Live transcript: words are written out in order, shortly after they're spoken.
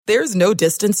There's no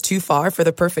distance too far for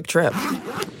the perfect trip.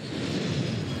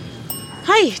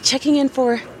 Hi, checking in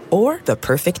for... Or the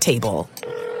perfect table.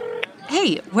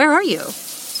 Hey, where are you?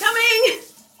 Coming!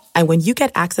 And when you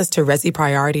get access to Resi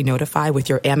Priority Notify with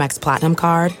your Amex Platinum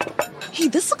card... Hey,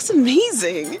 this looks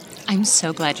amazing. I'm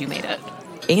so glad you made it.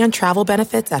 And travel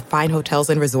benefits at fine hotels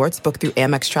and resorts booked through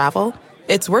Amex Travel,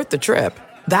 it's worth the trip.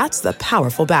 That's the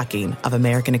powerful backing of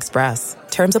American Express.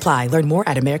 Terms apply. Learn more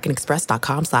at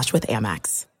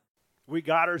americanexpress.com/withAmex. We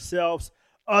got ourselves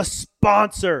a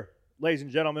sponsor, ladies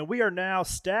and gentlemen. We are now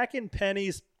Stacking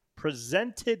Pennies,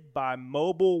 presented by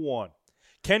Mobile One.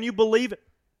 Can you believe it?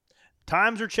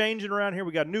 Times are changing around here.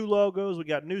 We got new logos. We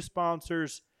got new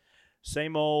sponsors.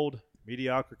 Same old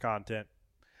mediocre content.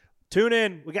 Tune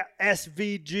in. We got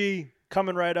SVG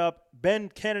coming right up. Ben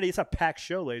Kennedy. It's a packed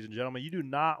show, ladies and gentlemen. You do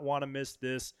not want to miss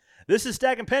this. This is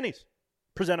Stacking Pennies,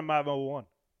 presented by Mobile One.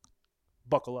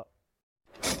 Buckle up.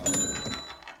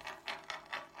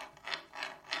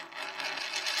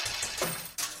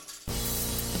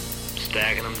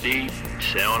 Stacking them deep,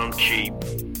 selling them cheap.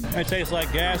 It tastes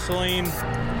like gasoline,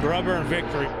 rubber, and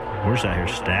victory. We're just out here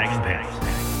stacking pennies.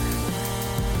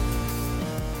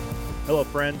 Hello,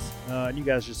 friends. And you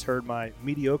guys just heard my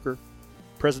mediocre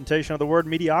presentation of the word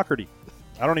mediocrity.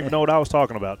 I don't even know what I was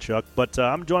talking about, Chuck. But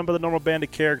I'm joined by the normal band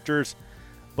of characters.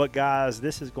 But, guys,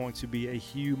 this is going to be a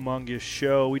humongous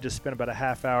show. We just spent about a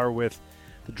half hour with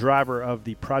the driver of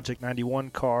the Project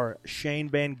 91 car, Shane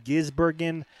Van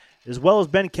Gisbergen, as well as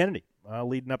Ben Kennedy.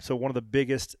 Leading up to one of the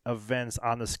biggest events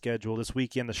on the schedule this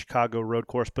weekend, the Chicago Road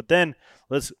Course. But then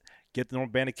let's get the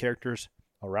normal band of characters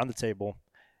around the table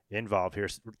involved here.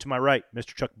 To my right,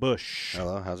 Mr. Chuck Bush.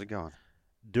 Hello, how's it going?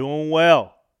 Doing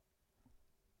well.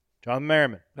 John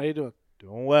Merriman. How you doing?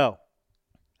 Doing well.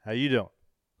 How you doing?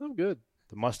 I'm good.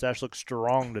 The mustache looks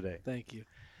strong today. Thank you.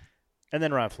 And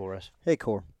then Ryan Flores. Hey,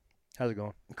 Cor. How's it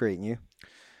going? Great, and you?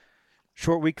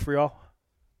 Short week for y'all?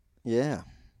 Yeah.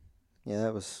 Yeah,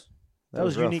 that was a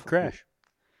unique crash.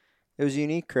 It was a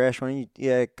unique crash. I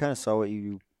kind of saw what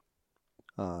you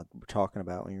were talking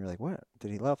about when you were like, what?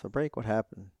 Did he let off the brake? What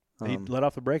happened? He let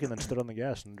off the brake and then stood on the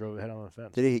gas and drove head on the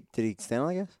fence. Did he stand on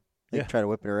the gas? Yeah. Try to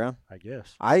whip it around? I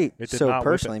guess. I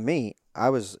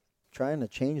was trying to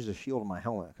change the shield of my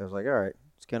helmet. I was like, all right,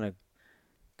 it's going to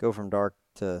go from dark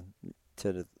to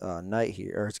night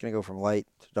here, or it's going to go from light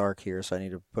to dark here, so I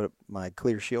need to put my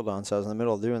clear shield on. So I was in the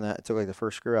middle of doing that. It took like the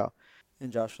first screw out.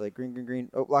 And Josh was like, green, green,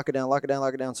 green. Oh, lock it down, lock it down,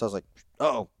 lock it down. So I was like,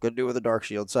 oh, good to do with a dark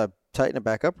shield. So I tightened it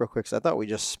back up real quick, so I thought we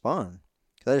just spun.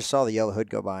 Because I just saw the yellow hood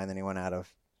go by, and then he went out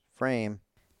of frame.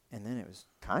 And then it was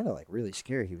kind of like really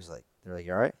scary. He was like, they're like,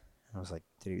 you all right? And I was like,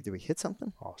 did we hit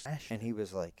something? Oh, and he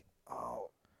was like,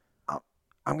 oh,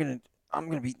 I'm gonna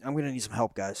need some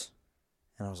help, guys.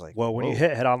 And I was like, well, when whoa. you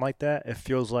hit head on like that, it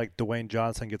feels like Dwayne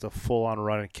Johnson gets a full-on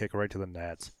run and kick right to the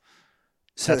nats.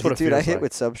 So, that's what it dude, feels I hit like.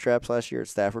 with substraps last year at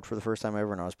Stafford for the first time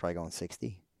ever, and I was probably going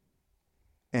 60.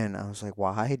 And I was like,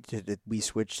 why did we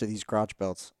switch to these crotch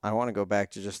belts? I want to go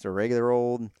back to just a regular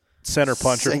old center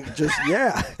puncher.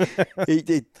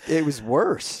 It was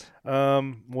worse.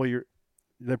 Well,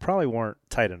 they probably weren't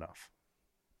tight enough.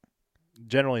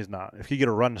 Generally, it's not. If you get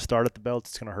a run to start at the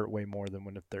belts, it's going to hurt way more than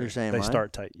when they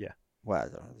start tight. Yeah. Wow,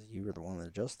 you were the one that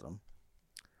adjusted them.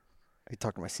 I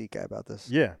talked to my seat guy about this.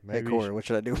 Yeah, maybe. Hey, Corey, what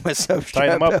should I do with my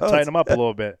substrap? Tighten them up a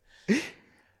little bit.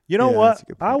 You know what?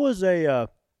 I was a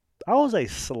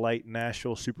slight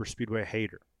Nashville Super Speedway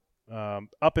hater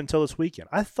up until this weekend.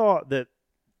 I thought that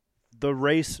the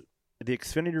race, the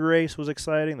Xfinity race, was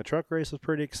exciting. The truck race was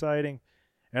pretty exciting.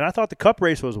 And I thought the Cup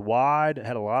race was wide. It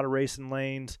had a lot of racing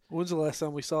lanes. When's the last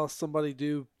time we saw somebody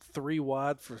do 3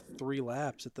 wide for 3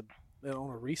 laps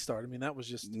on a restart? I mean, that was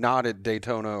just not at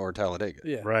Daytona or Talladega.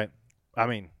 Yeah, right. I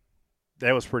mean,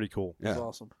 that was pretty cool. It was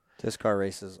awesome. This car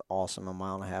race is awesome. A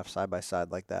mile and a half side by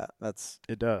side like that.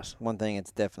 It does. One thing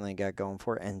it's definitely got going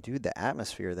for it. And dude, the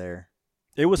atmosphere there.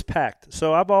 It was packed.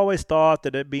 So I've always thought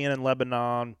that it being in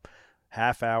Lebanon,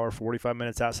 half hour, 45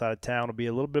 minutes outside of town will be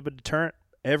a little bit of a deterrent.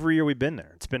 Every year we've been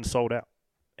there, it's been sold out,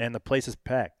 and the place is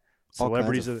packed.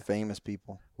 Celebrities, famous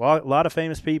people. A lot of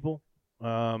famous people.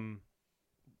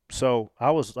 So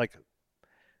I was like,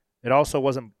 it also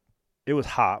wasn't. It was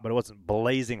hot, but it wasn't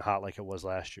blazing hot like it was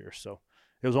last year. So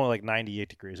it was only like 98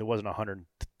 degrees. It wasn't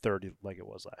 130 like it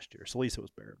was last year. So at least it was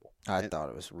bearable. I thought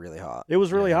it was really hot. It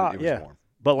was really hot, it was warm.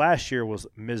 But last year was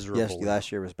miserable. Yes,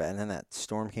 last year was bad. And then that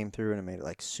storm came through and it made it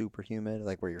like super humid,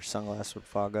 like where your sunglasses would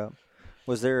fog up.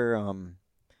 Was there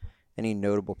any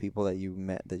notable people that you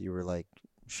met that you were like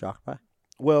shocked by?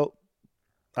 Well,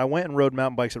 I went and rode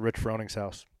mountain bikes at Rich Froning's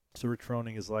house. So Rich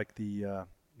Froning is like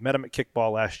met him at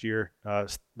kickball last year.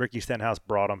 Ricky Stenhouse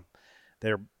brought him.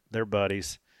 They're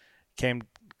buddies. came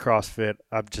CrossFit.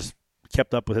 I've just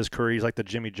kept up with his career. He's like the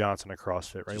Jimmy Johnson of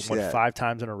CrossFit, right? Won 5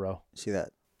 times in a row. See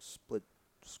that split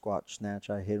squat snatch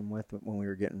I hit him with when we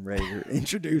were getting ready to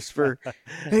introduce for,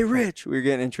 hey, Rich. We were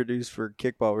getting introduced for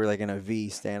kickball. We were like in a V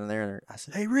standing there. And I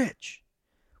said, hey, Rich,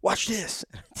 watch this.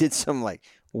 I did some like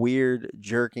weird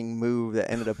jerking move that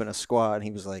ended up in a squat. And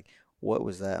he was like, what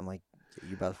was that? I'm like,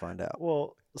 you're about to find out.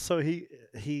 Well, so he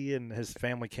and his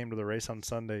family came to the race on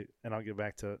Sunday, and I'll get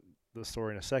back to the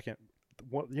story in a second.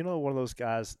 One of those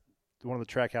guys, one of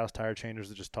the track house tire changers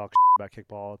that just talk about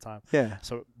kickball all the time. Yeah.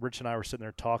 So Rich and I were sitting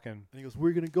there talking, and he goes, "Where are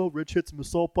you gonna go, Rich? Hit some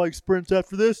assault bike sprints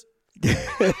after this?"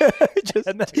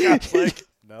 And that guy's like,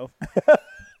 "No."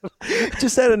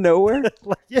 Just out of nowhere.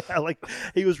 like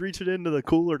he was reaching into the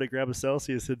cooler to grab a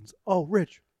Celsius, and "Oh,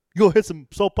 Rich, you go hit some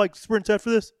assault bike sprints after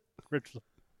this?" Rich was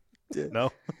like,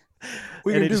 "No."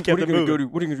 What are you going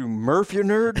to do, Murph, you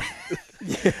nerd?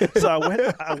 So I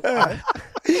went.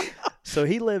 So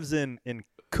he lives in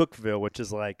Cookville, which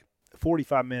is like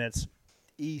 45 minutes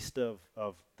east of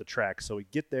the track. So we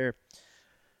get there.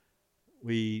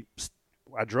 I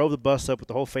drove the bus up with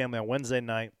the whole family on Wednesday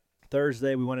night.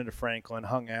 Thursday, we went into Franklin,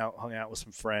 hung out with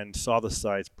some friends, saw the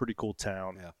sights. Pretty cool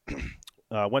town.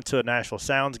 Yeah. Went to a Nashville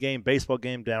Sounds game, baseball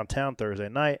game downtown Thursday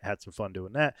night. Had some fun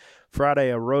doing that.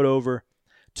 Friday, I rode over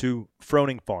to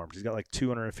Froning Farms. He's got like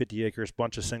 250 acres,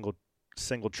 bunch of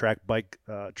single track bike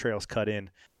trails cut in.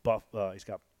 He's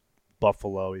got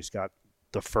buffalo. He's got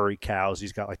the furry cows.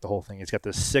 He's got like the whole thing. He's got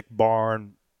this sick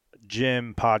barn,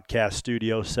 gym, podcast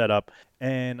studio set up.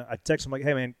 And I text him like,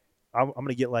 hey, man, I'm going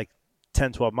to get like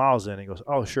 10, 12 miles in. He goes,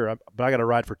 oh, sure, but I got to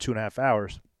ride for 2.5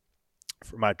 hours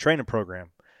for my training program.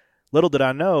 Little did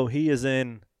I know he is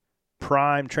in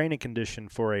prime training condition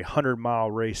for a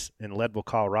 100-mile race in Leadville,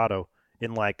 Colorado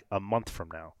in like a month from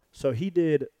now. So he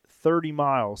did 30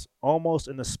 miles almost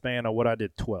in the span of what I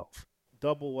did 12.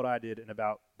 Double what I did in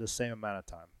about the same amount of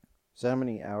time. So how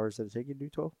many hours did it take you to do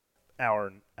 12? Hour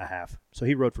and a half. So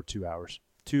he rode for 2 hours.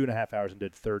 2.5 hours and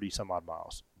did 30 some odd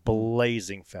miles.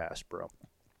 Blazing fast, bro.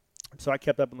 So I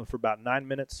kept up with him for about 9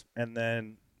 minutes, and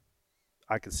then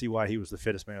I could see why he was the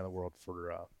fittest man in the world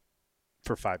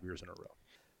for 5 years in a row.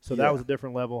 So that was a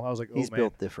different level. I was like, oh, he's man.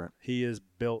 built different. He is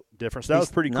built different. So that was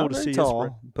pretty cool to see.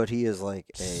 Tall, but he is like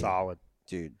a solid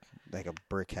dude, like a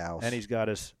brick house. And he's got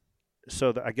his –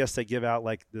 so I guess they give out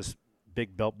like this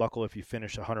big belt buckle if you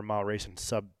finish a 100-mile race in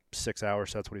sub 6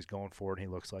 hours. So that's what he's going for, and he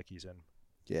looks like he's in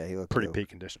he looks pretty peak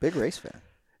condition. Big race fan.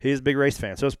 He is a big race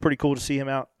fan. So it's pretty cool to see him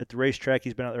out at the racetrack.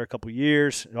 He's been out there a couple of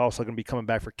years. He's also going to be coming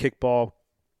back for kickball.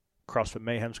 CrossFit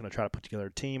Mayhem's going to try to put together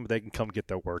a team, but they can come get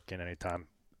their work in anytime.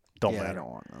 Don't matter. I don't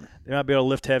want them. They might be able to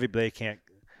lift heavy, but they can't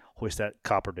hoist that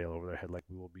Copperdale over their head like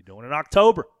we will be doing in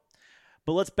October.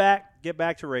 But let's get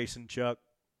back to racing, Chuck.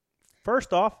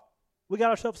 First off, we got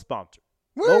ourselves a sponsor.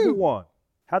 Mobile One.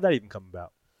 How'd that even come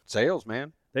about? Sales,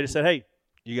 man. They just said, hey,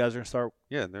 you guys are going to start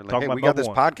they're like, talking hey, about we got this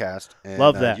One. podcast. And,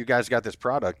 Love that. You guys got this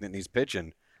product that needs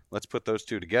pitching. Let's put those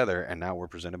two together, and now we're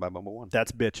presented by Mobile One.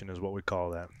 That's bitching is what we call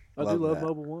that. I do love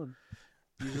Mobile One.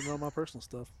 Using it on my personal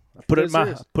stuff. I put it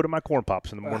in my corn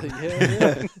pops in the morning.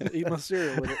 Yeah. Eat my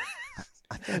cereal with it.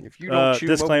 If you don't chew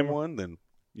disclaimer, Mobile One, then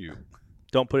you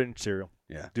don't put it in cereal.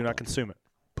 Yeah. Do not consume it.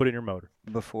 Put it in your motor.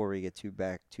 Before we get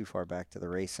too far back to the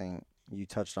racing, you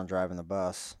touched on driving the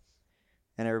bus,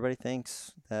 and everybody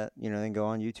thinks that they can go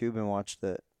on YouTube and watch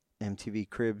the MTV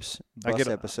Cribs bus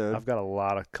episode. I've got a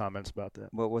lot of comments about that.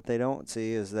 But what they don't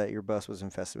see is that your bus was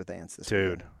infested with ants this Dude.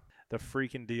 weekend. The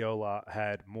freaking DO lot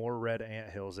had more red ant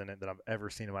hills in it than I've ever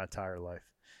seen in my entire life.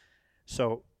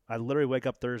 So I literally wake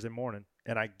up Thursday morning,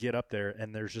 and I get up there,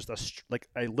 and there's just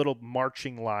a little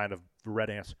marching line of red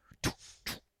ants.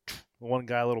 One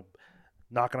guy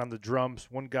knocking on the drums.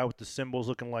 One guy with the cymbals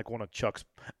looking like one of Chuck's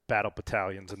battle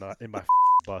battalions in my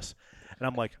bus. And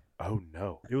I'm like, oh,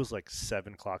 no. It was like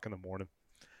 7 o'clock in the morning.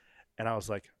 And I was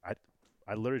like,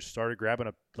 I literally started grabbing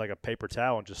a paper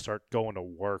towel and just start going to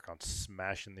work on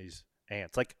smashing these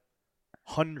ants, like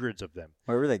hundreds of them.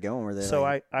 Where were they going? Were they? So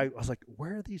I was like,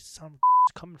 where are these son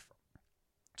of coming from?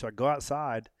 So I go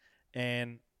outside,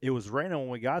 and it was raining when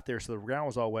we got there, so the ground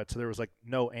was all wet. So there was like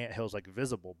no ant hills like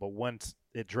visible. But once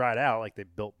it dried out, like they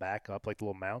built back up like the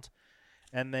little mounds,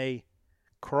 and they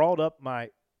crawled up my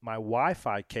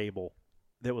Wi-Fi cable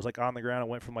that was like on the ground. It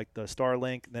went from like the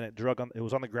Starlink, then it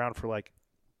was on the ground for like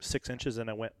 6 inches, and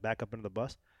it went back up into the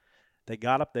bus. They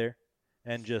got up there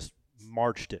and just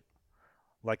marched it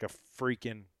like a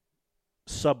freaking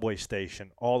subway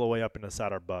station all the way up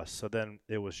inside our bus. So then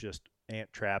it was just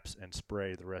ant traps and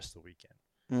spray the rest of the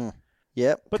weekend.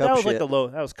 Yep. But that was like that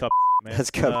was cup shit, man.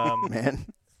 That's cup man.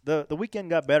 The weekend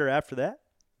got better after that.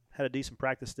 Had a decent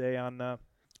practice day on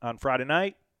Friday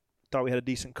night. thought we had a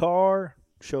decent car.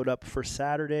 Showed up for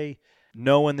Saturday,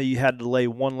 knowing that you had to lay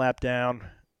one lap down.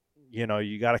 You know,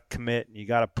 you got to commit. You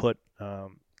got to put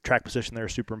track position there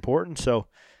is super important. So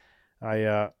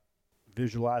I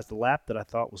visualized the lap that I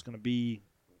thought was going to be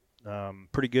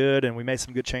pretty good, and we made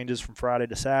some good changes from Friday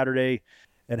to Saturday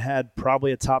and had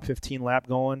probably a top 15 lap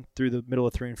going through the middle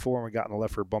of 3 and 4, and we got in the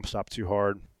left rear bump stop too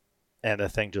hard, and the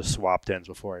thing just swapped ends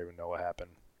before I even know what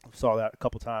happened. Saw that a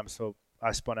couple times, so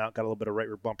I spun out, got a little bit of right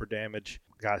rear bumper damage.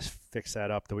 Guys fixed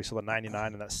that up. Then we saw the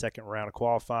 99 in that second round of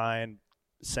qualifying.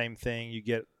 Same thing. You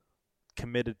get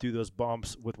committed through those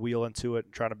bumps with wheel into it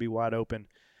and trying to be wide open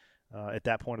at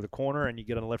that point of the corner, and you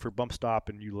get on a left rear bump stop,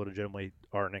 and you legitimately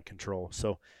aren't in control.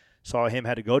 So saw him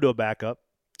had to go to a backup.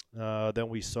 Then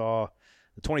we saw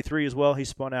the 23 as well. He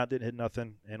spun out, didn't hit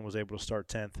nothing, and was able to start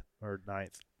 10th or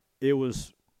 9th. It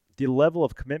was the level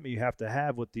of commitment you have to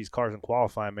have with these cars in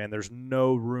qualifying, man. There's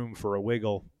no room for a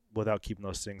wiggle without keeping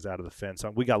those things out of the fence.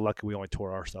 We got lucky. We only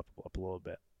tore our stuff up a little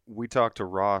bit. We talked to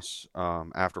Ross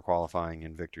after qualifying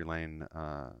in Victory Lane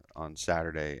on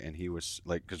Saturday, and he was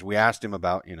like, because we asked him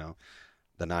about, you know,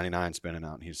 the 99 spinning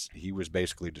out, and he was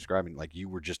basically describing like you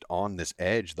were just on this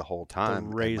edge the whole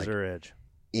time. The razor edge.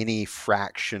 Any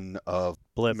fraction of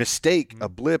blip. Mistake, a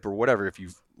blip or whatever, if you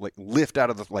like lift out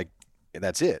of the like,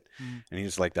 that's it. And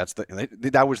he's like,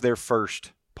 that was their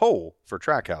first pole for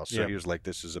Trackhouse. So he was like,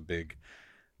 this is a big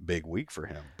week for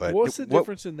him. But what's the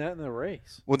difference in that in the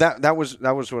race? Well, that was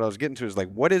what I was getting to, is like,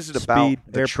 what is it Speed, about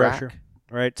the air track? pressure,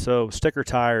 right? So sticker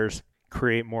tires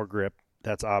create more grip.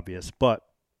 That's obvious, but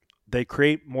they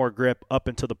create more grip up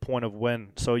until the point of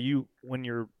when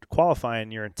you're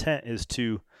qualifying, your intent is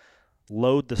to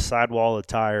load the sidewall of the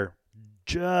tire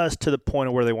just to the point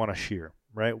of where they want to shear,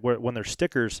 right? When they're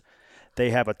stickers,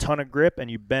 they have a ton of grip,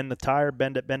 and you bend the tire,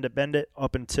 bend it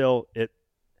up until it.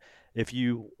 If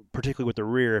you, particularly with the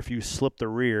rear, if you slip the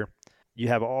rear, you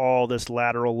have all this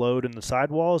lateral load in the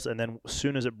sidewalls, and then as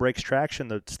soon as it breaks traction,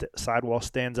 the sidewall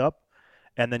stands up,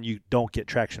 and then you don't get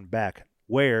traction back.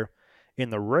 Where in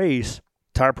the race,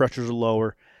 tire pressures are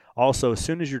lower. Also, as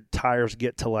soon as your tires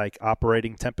get to like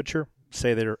operating temperature,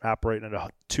 say they're operating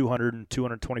at 200 and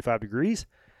 225 degrees,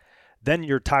 then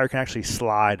your tire can actually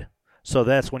slide. So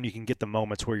that's when you can get the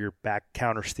moments where you're back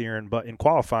counter steering. But in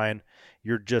qualifying,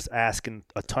 you're just asking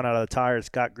a ton out of the tire. It's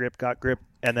got grip,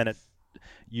 and then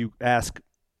you ask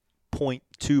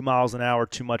 0.2 miles an hour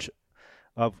too much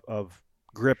of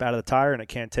grip out of the tire, and it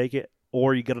can't take it.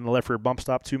 Or you get on the left rear bump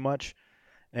stop too much,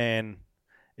 and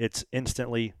it's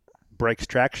instantly breaks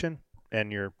traction,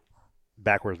 and you're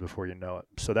backwards before you know it.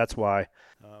 So that's why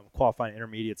qualifying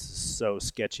intermediates is so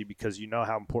sketchy, because you know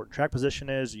how important track position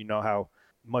is. You know how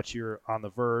much you're on the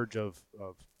verge of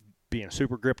being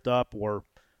super gripped up or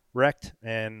wrecked,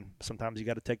 and sometimes you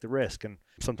got to take the risk, and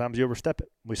sometimes you overstep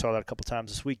it. We saw that a couple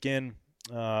times this weekend.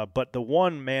 But the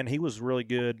one, man, he was really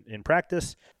good in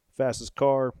practice, fastest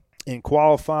car in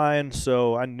qualifying,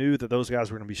 so I knew that those guys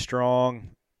were going to be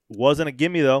strong. Wasn't a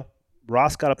gimme, though.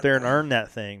 Ross got up there and earned that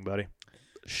thing, buddy.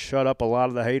 Shut up a lot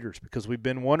of the haters, because we've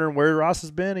been wondering where Ross has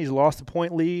been. He's lost a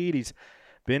point lead. He's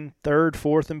been third,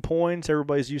 fourth in points.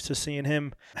 Everybody's used to seeing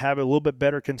him have a little bit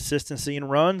better consistency in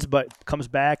runs, but comes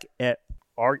back at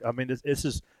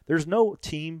there's no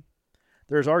team.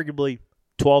 There's arguably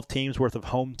 12 teams worth of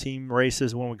home team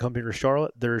races when we come here to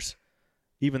Charlotte. There's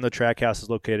even the track house is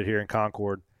located here in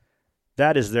Concord.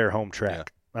 That is their home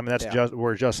track. Yeah. I mean, that's just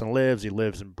where Justin lives. He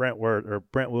lives in Brentwood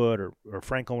or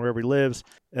Franklin, wherever he lives,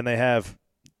 and they have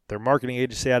their marketing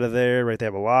agency out of there. Right, they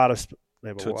have a lot of.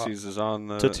 Tootsie's is on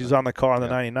the car on the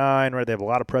 99, right? They have a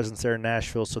lot of presence there in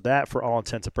Nashville. So that, for all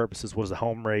intents and purposes, was the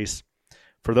home race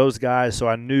for those guys. So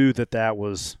I knew that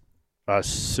was a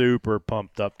super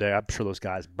pumped up day. I'm sure those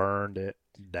guys burned it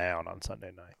down on Sunday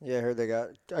night. Yeah, I heard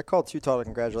I called Tutal to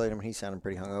congratulate him, and he sounded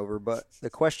pretty hungover. But the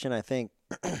question, I think,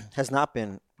 has not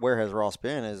been where has Ross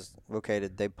been, is, okay,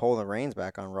 did they pull the reins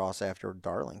back on Ross after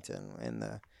Darlington and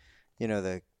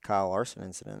the Kyle Larson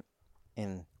incident?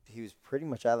 And he was pretty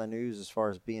much out of the news as far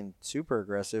as being super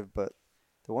aggressive. But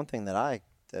the one thing that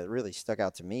really stuck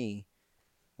out to me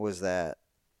was that,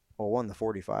 well, the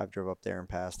 45 drove up there and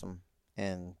passed him,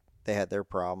 and they had their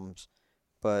problems.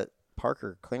 But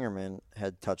Parker Klingerman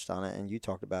had touched on it, and you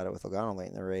talked about it with Logano late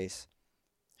in the race,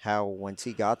 how once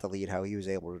he got the lead, how he was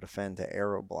able to defend to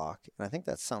aero block. And I think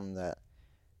that's something that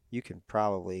you can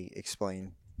probably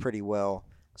explain pretty well,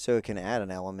 so it can add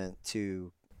an element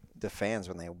to the fans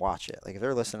when they watch it. Like, if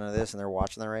they're listening to this and they're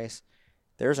watching the race,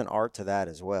 there's an art to that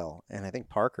as well. And I think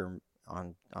Parker,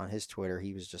 on his Twitter,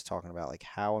 he was just talking about like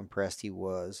how impressed he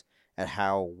was at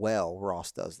how well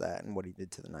Ross does that and what he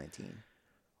did to the 19.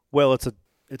 Well,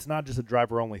 it's not just a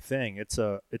driver only thing. It's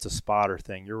a spotter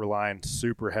thing. You're relying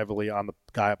super heavily on the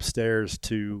guy upstairs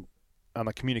on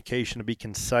the communication to be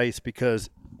concise, because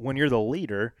when you're the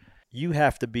leader, you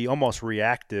have to be almost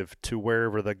reactive to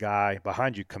wherever the guy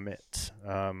behind you commits.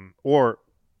 Or,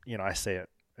 I say it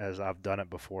as I've done it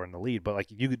before in the lead, but like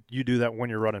you do that when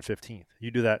you're running 15th.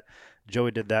 You do that.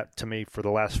 Joey did that to me for the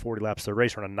last 40 laps of the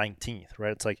race running 19th,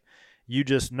 right? It's like you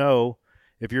just know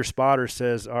if your spotter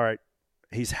says, all right,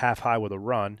 he's half high with a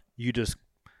run, you just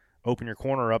open your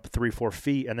corner up 3-4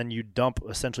 feet, and then you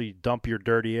essentially dump your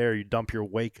dirty air, you dump your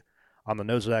wake on the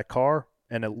nose of that car,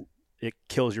 and it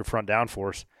kills your front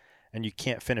downforce, and you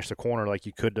can't finish the corner like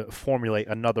you could to formulate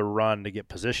another run to get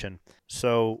position.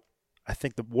 So I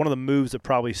think one of the moves that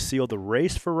probably sealed the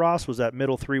race for Ross was that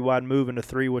middle 3 wide move into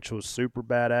 3, which was super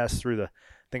badass through I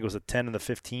think it was the 10 and the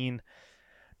 15,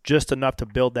 just enough to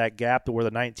build that gap to where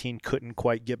the 19 couldn't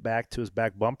quite get back to his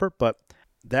back bumper. But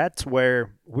that's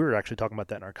where we were actually talking about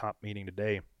that in our comp meeting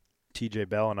today. TJ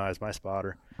Bell and I, as my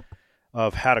spotter,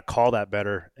 of how to call that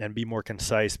better and be more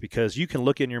concise, because you can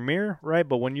look in your mirror, right?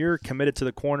 But when you're committed to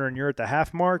the corner and you're at the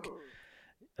half mark,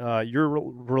 you're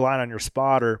relying on your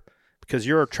spotter because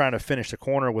you're trying to finish the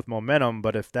corner with momentum.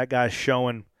 But if that guy's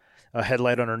showing a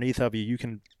headlight underneath of you,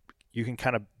 you can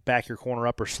kind of back your corner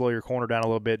up or slow your corner down a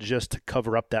little bit just to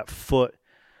cover up that foot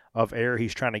of air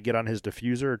he's trying to get on his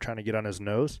diffuser or trying to get on his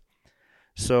nose.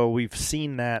 So we've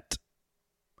seen that,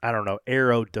 I don't know,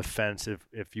 aero defense,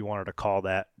 if you wanted to call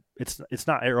that. It's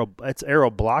not aero, it's aero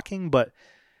blocking, but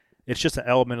it's just an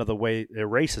element of the way it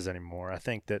races anymore. I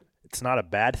think that it's not a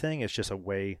bad thing. It's just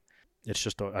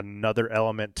another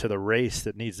element to the race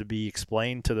that needs to be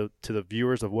explained to the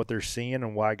viewers of what they're seeing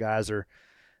and why guys are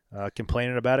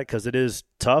complaining about it, because it is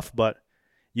tough. But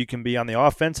you can be on the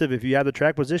offensive if you have the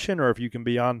track position, or if you can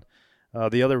be on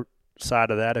the other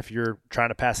side of that if you're trying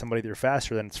to pass somebody that you're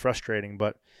faster, then it's frustrating.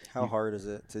 But how hard is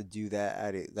it to do that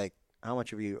at it? Like, how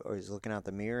much of you is looking out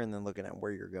the mirror and then looking at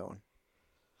where you're going?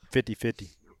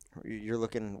 50-50. You're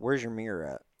looking, where's your mirror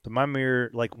at? So my mirror,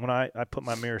 like when I put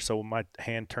my mirror, so when my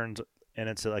hand turns and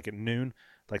it's like at noon,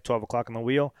 like 12 o'clock on the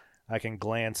wheel, I can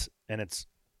glance and it's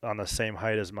on the same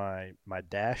height as my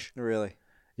dash. Really?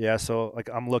 Yeah, so like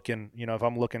I'm looking, if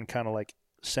I'm looking kind of like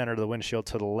center of the windshield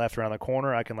to the left around the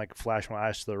corner, I can like flash my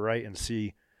eyes to the right and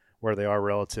see where they are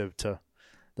relative to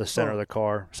the center of the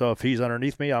car. So if he's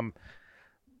underneath me,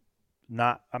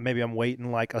 maybe I'm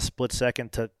waiting like a split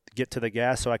second to get to the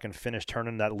gas so I can finish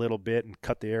turning that little bit and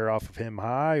cut the air off of him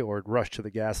high, or rush to the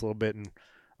gas a little bit and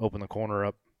open the corner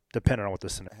up, depending on what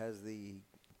this is. Has the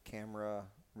camera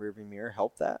rearview mirror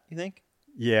helped that, you think?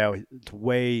 Yeah, it's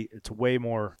way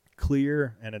more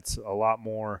clear, and it's a lot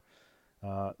more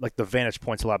like the vantage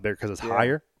point's a lot bigger because it's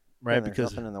higher, right? And there's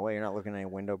nothing in the way. You're not looking at any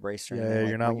window brace or anything. Yeah, like,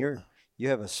 you're not. You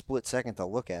have a split second to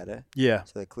look at it. Yeah.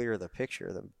 So the clearer the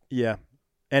picture, Yeah,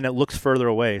 and it looks further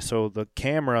away. So the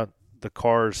camera, the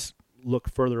cars look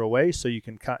further away, so you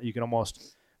can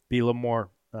almost be a little more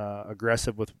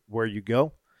aggressive with where you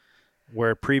go.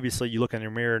 Where previously you look in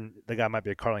your mirror and the guy might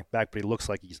be a car length back, but he looks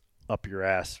like he's up your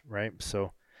ass, right?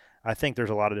 So I think there's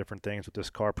a lot of different things with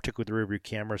this car, particularly the rear view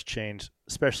cameras changed,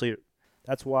 especially.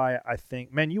 That's why I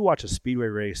think, man, you watch a speedway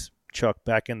race, Chuck,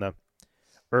 back in the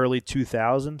early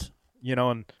 2000s,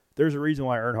 and there's a reason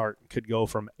why Earnhardt could go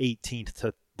from 18th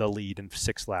to the lead in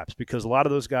 6 laps, because a lot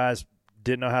of those guys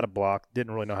didn't know how to block,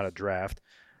 didn't really know how to draft.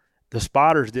 The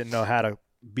spotters didn't know how to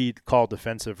be called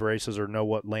defensive races or know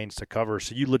what lanes to cover,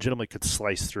 so you legitimately could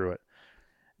slice through it.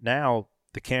 Now,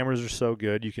 the cameras are so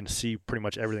good, you can see pretty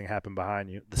much everything happen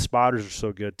behind you. The spotters are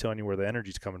so good, telling you where the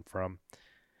energy's coming from,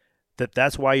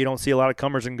 that's why you don't see a lot of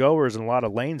comers and goers and a lot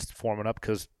of lanes forming up,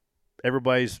 because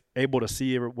everybody's able to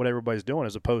see what everybody's doing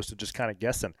as opposed to just kind of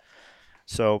guessing.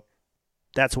 So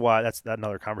that's why that's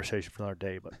another conversation for another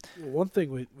day. But one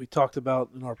thing we talked about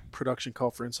in our production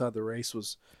call for Inside the Race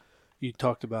was you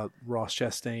talked about Ross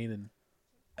Chastain and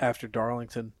after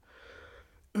Darlington.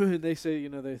 They say,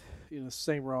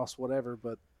 same Ross, whatever.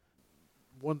 But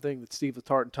one thing that Steve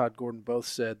Letarte and Todd Gordon both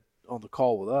said on the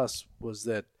call with us was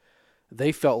that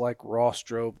they felt like Ross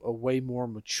drove a way more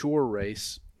mature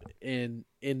race and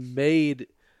made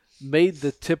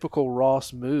the typical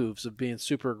Ross moves of being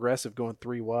super aggressive, going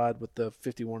 3 wide with the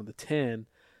 51 and the 10,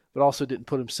 but also didn't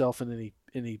put himself in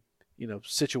any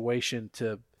situation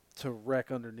to wreck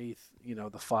underneath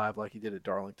the 5 like he did at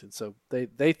Darlington. So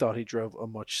they thought he drove a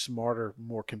much smarter,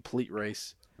 more complete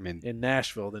race in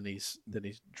Nashville than he's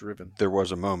driven. There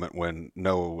was a moment when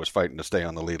Noah was fighting to stay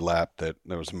on the lead lap that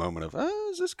there was a moment of,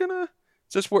 is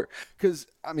this work? Because,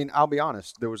 I'll be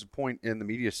honest, there was a point in the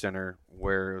media center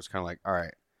where it was kind of like, all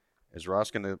right, is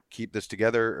Ross going to keep this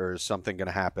together, or is something going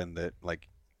to happen that, like,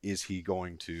 is he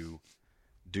going to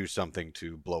do something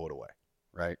to blow it away,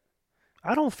 right?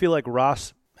 I don't feel like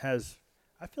Ross has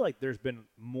 – I feel like there's been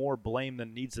more blame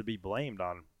than needs to be blamed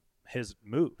on his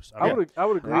moves. I would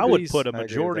agree. I that would he's- put a I agree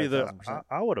with majority of that the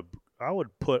 1000%. I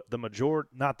would put the majority,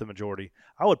 not the majority.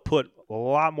 I would put a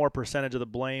lot more percentage of the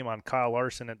blame on Kyle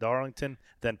Larson at Darlington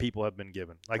than people have been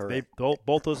given. Like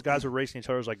both those guys were racing each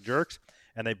other like jerks,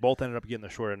 and they both ended up getting the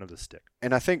short end of the stick.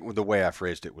 And I think the way I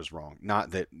phrased it was wrong.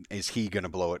 Not that is he going to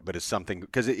blow it, but is something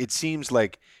because it seems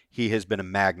like he has been a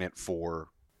magnet for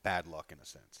bad luck in a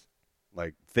sense.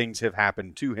 Like things have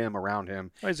happened to him, around him.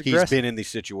 Well, he's been in these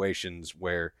situations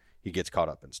where he gets caught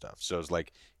up in stuff. So it's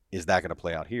like, is that going to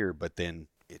play out here? But then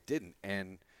it didn't.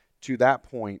 And to that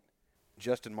point,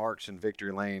 Justin Marks in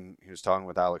Victory Lane, he was talking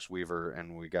with Alex Weaver,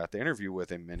 and we got the interview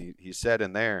with him, and he said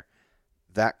in there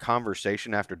that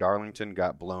conversation after Darlington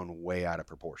got blown way out of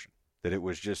proportion. That it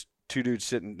was just two dudes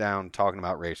sitting down talking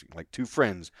about racing, like two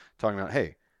friends talking about,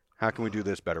 hey, how can we do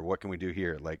this better? What can we do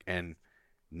here? Like, and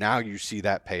now you see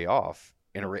that pay off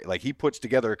in a race. Like he puts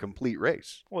together a complete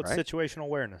race. Well, it's right? situational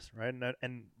awareness, right?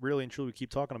 And really and truly, we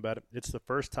keep talking about it. It's the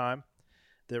first time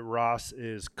that Ross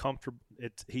is comfortable.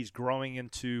 He's growing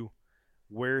into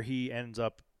where he ends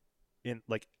up in,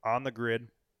 like, on the grid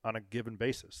on a given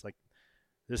basis. Like,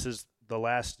 this is the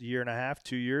last year and a half,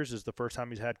 2 years is the first time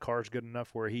he's had cars good enough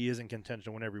where he is in contention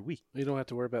to win every week. You don't have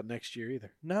to worry about next year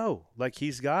either. No, like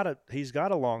he's got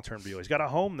a long-term deal. He's got a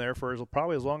home there for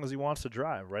probably as long as he wants to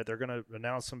drive, right? They're going to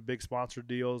announce some big sponsor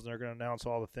deals, and they're going to announce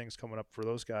all the things coming up for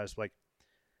those guys. Like,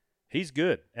 he's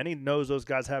good, and he knows those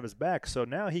guys have his back, so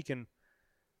now he can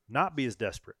not be as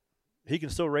desperate. He can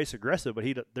still race aggressive, but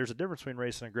there's a difference between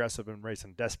racing aggressive and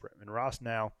racing desperate. And Ross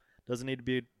now doesn't need to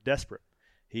be desperate.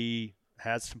 He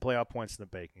has some playoff points in the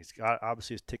bank. He's got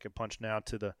obviously his ticket punched now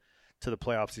to the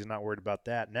playoffs. He's not worried about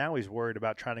that. Now he's worried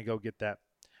about trying to go get that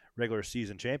regular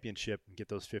season championship and get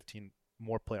those 15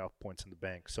 more playoff points in the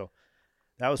bank. So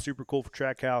that was super cool for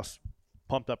Trackhouse.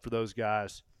 Pumped up for those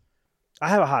guys. I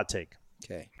have a hot take.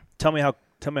 Okay. Tell me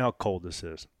how cold this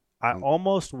is. I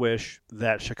almost wish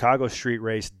that Chicago Street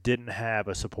Race didn't have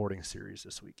a supporting series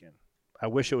this weekend. I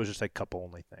wish it was just a cup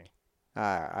only thing.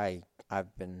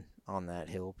 I've been on that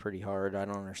hill pretty hard. I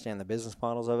don't understand the business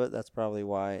models of it. That's probably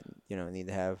why need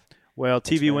to have. Well,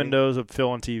 TV Xfinity. windows of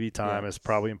filling TV time Yeah. is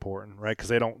probably important, right? Because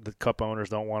the cup owners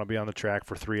don't want to be on the track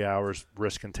for 3 hours,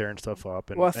 risking tearing stuff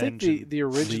up. And Well, I think the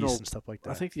original lease and stuff like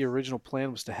that. I think the original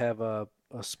plan was to have a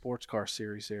sports car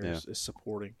series there Yeah. as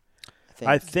supporting.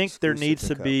 I think there needs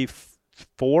to be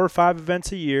 4 or 5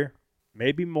 events a year,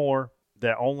 maybe more,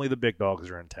 that only the big dogs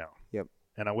are in town. Yep.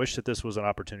 And I wish that this was an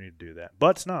opportunity to do that,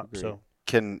 but it's not. Agreed. So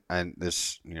And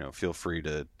this, feel free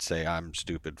to say I'm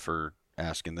stupid for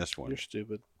asking this one. You're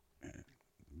stupid.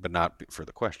 But not for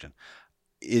the question.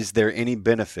 Is there any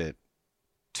benefit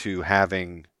to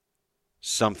having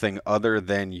something other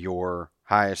than your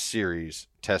highest series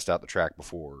test out the track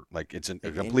before? Like it's a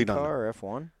complete IndyCar unknown. or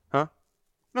F1? Huh?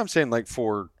 No, I'm saying like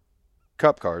for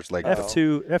cup cars. Like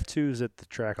F2's at the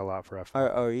track a lot for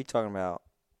F1. Are you talking about?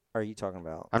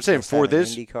 I'm saying just for having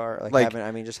this, IndyCar,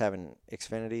 like- just having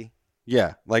Xfinity.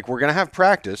 yeah, like we're gonna have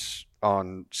practice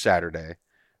on Saturday,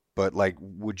 but like,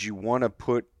 would you want to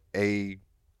put a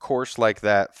course like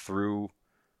that through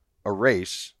a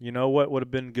race? You know what would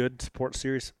have been good support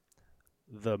series?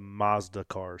 The Mazda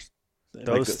cars.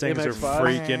 Those the things are MX-5?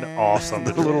 freaking awesome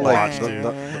to Little, like,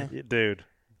 watch, dude. Dude,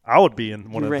 I would be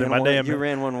in one of them. You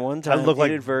ran one time. I'd look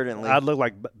like inadvertently. I'd look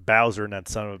like Bowser in that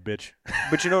son of a bitch.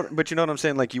 But you know what I'm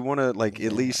saying? Like you want to like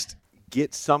at least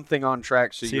get something on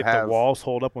track so See you if have the walls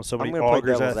hold up when somebody gonna play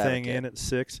augers that devil's thing advocate. in at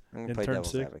 6 I'm gonna in play turn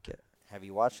devil's 6. advocate. Have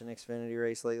you watched an Xfinity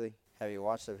race lately? Have you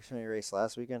watched the Xfinity race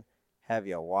last weekend? Have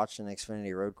you watched an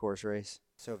Xfinity road course race?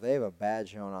 So if they have a bad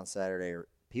showing on Saturday,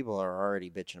 people are already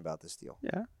bitching about this deal.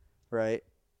 Yeah. Right?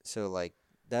 So, like,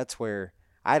 that's where,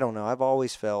 I don't know, I've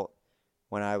always felt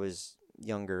when I was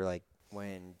younger, like,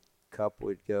 when Cup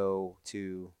would go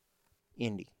to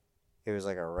Indy, it was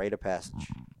like a rite of passage.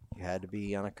 You had to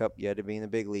be on a Cup, you had to be in the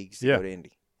big leagues to go to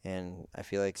Indy. And I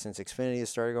feel like since Xfinity has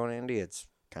started going to Indy, it's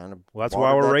kind of Well, that's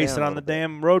why we're racing on the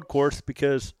damn road course,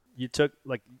 because you took,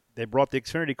 like, they brought the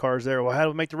Xfinity cars there. Well, how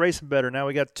do we make the racing better? Now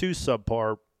we got 2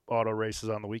 subpar auto races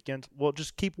on the weekends. Well,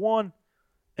 just keep one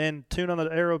and tune on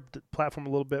the aero platform a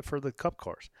little bit for the Cup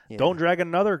cars. Yeah. Don't drag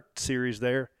another series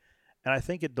there, and I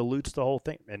think it dilutes the whole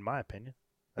thing, in my opinion.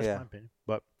 That's my opinion,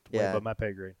 but way above my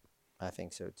pay grade. I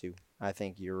think so too. I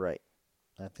think you're right.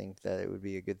 I think that it would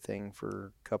be a good thing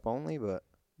for Cup only, but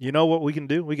You know what we can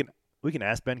do? We can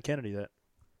ask Ben Kennedy that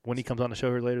when he comes on the show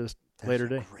here later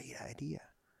today. Great idea.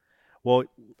 Well,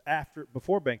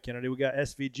 before Ben Kennedy, we got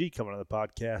SVG coming on the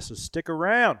podcast, so stick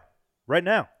around. right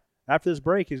now. After this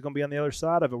break, he's going to be on the other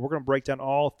side of it. We're going to break down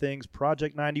all things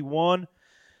Project 91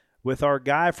 with our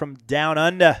guy from Down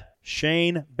Under,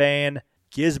 Shane Van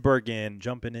Gisbergen,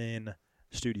 jumping in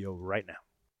studio right now.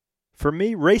 For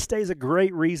me, race day is a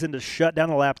great reason to shut down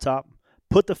the laptop,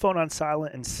 put the phone on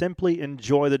silent, and simply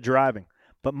enjoy the driving.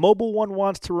 But Mobile One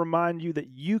wants to remind you that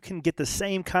you can get the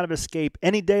same kind of escape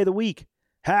any day of the week.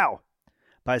 How?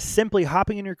 By simply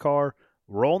hopping in your car,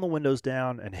 rolling the windows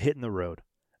down, and hitting the road.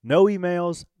 No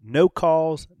emails, no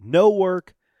calls, no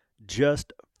work,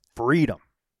 just freedom.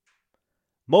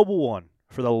 Mobile One,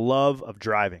 for the love of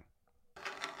driving.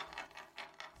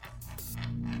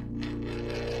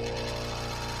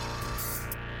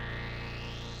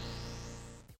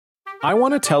 I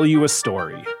want to tell you a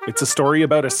story. It's a story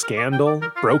about a scandal,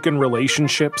 broken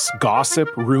relationships, gossip,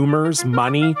 rumors,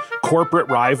 money, corporate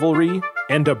rivalry,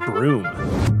 and a broom.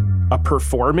 A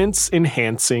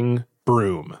performance-enhancing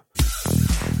broom.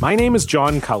 My name is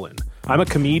John Cullen. I'm a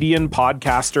comedian,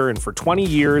 podcaster, and for 20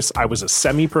 years, I was a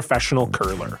semi-professional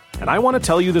curler. And I want to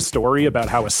tell you the story about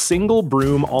how a single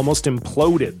broom almost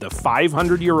imploded the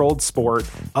 500-year-old sport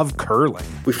of curling.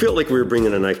 We felt like we were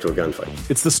bringing a knife to a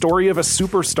gunfight. It's the story of a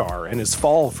superstar and his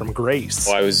fall from grace.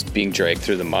 Well, I was being dragged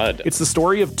through the mud. It's the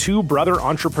story of two brother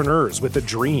entrepreneurs with a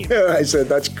dream. I said,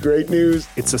 that's great news.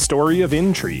 It's a story of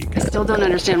intrigue. I still don't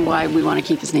understand why we want to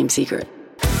keep his name secret.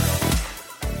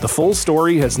 The full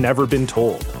story has never been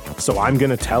told, so I'm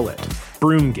going to tell it.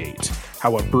 Broomgate,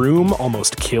 how a broom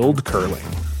almost killed curling.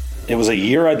 It was a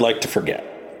year I'd like to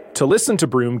forget. To listen to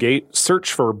Broomgate,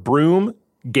 search for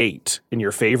Broomgate in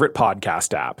your favorite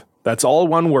podcast app. That's all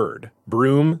one word,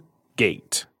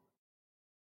 Broomgate.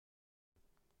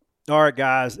 All right,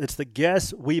 guys, it's the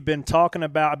guest we've been talking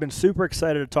about. I've been super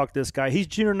excited to talk to this guy. He's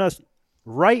joining us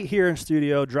right here in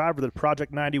studio, driver of the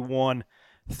Project 91,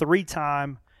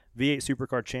 three-time V8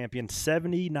 Supercar champion,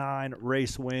 79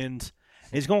 race wins.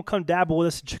 He's going to come dabble with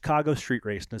us in Chicago street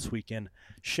racing this weekend.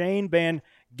 Shane Van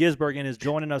Gisbergen is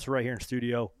joining us right here in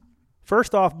studio.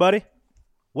 First off, buddy,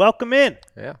 welcome in.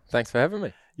 Yeah, thanks for having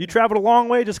me. You traveled a long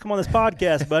way just to come on this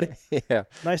podcast, buddy. Yeah.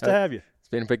 Nice to have you. It's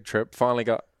been a big trip. Finally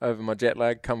got over my jet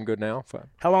lag. Come good now. But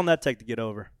how long did that take to get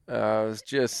over? It was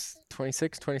just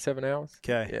 26, 27 hours.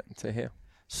 Okay. Yeah, to here.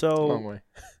 So, long way.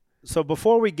 So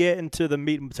before we get into the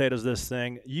meat and potatoes of this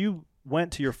thing, you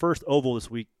went to your first oval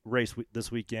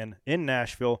this weekend in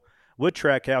Nashville with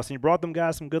Trackhouse, and you brought them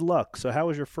guys some good luck. So how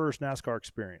was your first NASCAR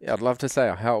experience? Yeah, I'd love to say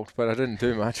I helped, but I didn't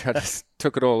do much. I just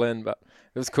took it all in, but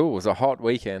it was cool. It was a hot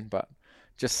weekend, but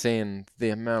just seeing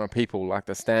the amount of people, like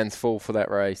the stands full for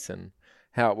that race and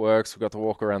how it works. We got to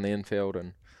walk around the infield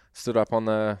and stood up on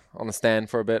the stand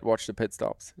for a bit, watched the pit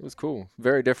stops. It was cool.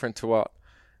 Very different to what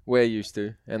we're used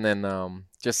to. And then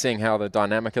just seeing how the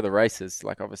dynamic of the race is,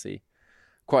 like obviously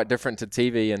quite different to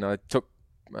TV. And I took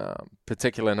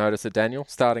particular notice of Daniel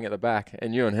starting at the back,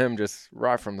 and you and him just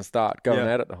right from the start going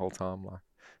at it the whole time. Like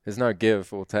there's no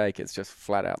give or take. It's just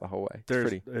flat out the whole way.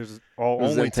 There's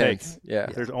only take. Yeah.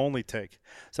 There's only take.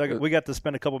 So we got to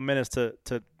spend a couple minutes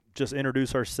to just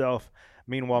introduce ourselves.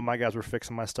 Meanwhile, my guys were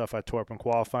fixing my stuff. I tore up in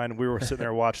qualifying. We were sitting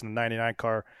there watching the 99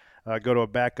 car go to a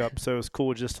backup. So it was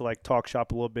cool just to like talk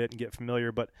shop a little bit and get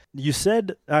familiar. But you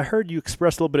said, I heard you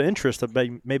expressed a little bit of interest about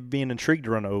maybe being intrigued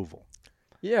to run an oval.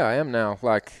 Yeah, I am now.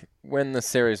 Like when the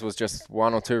series was just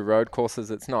one or two road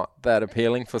courses, it's not that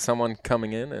appealing for someone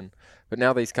coming in. But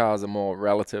now these cars are more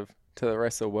relative to the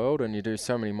rest of the world, and you do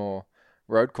so many more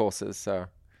road courses. So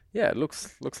yeah, it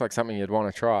looks like something you'd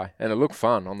want to try, and it looked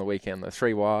fun on the weekend. The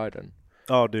 3 wide and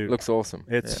oh, dude, looks awesome.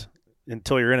 It's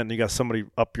until you're in it and you got somebody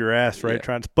up your ass, right?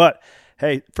 Yeah. But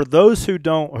hey, for those who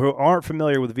aren't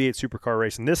familiar with V8 Supercar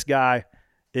racing, this guy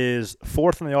is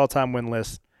 4th on the all-time win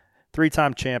list,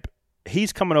 3-time champ.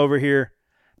 He's coming over here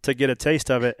to get a taste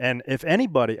of it. And if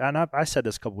anybody, and I said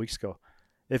this a couple weeks ago,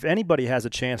 if anybody has a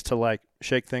chance to like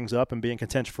shake things up and be in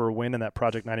contention for a win in that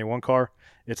Project 91 car,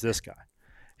 it's this guy.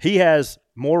 He has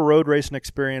more road racing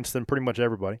experience than pretty much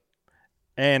everybody.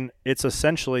 And it's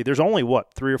essentially, there's only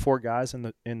 3 or 4 guys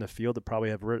in the field that probably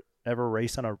have ever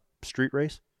raced on a street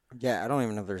race. Yeah, I don't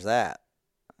even know if there's that.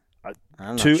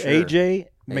 I'm to not sure. AJ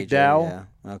McDowell.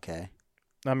 Yeah. Okay.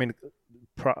 I mean,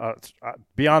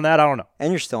 beyond that, I don't know.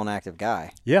 And you're still an active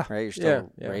guy. Yeah. Right? You're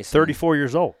still racing. 34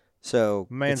 years old. So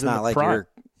man's it's not like prime.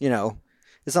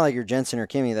 it's not like you're Jensen or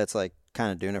Kimmy that's like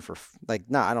kind of doing it for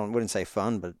wouldn't say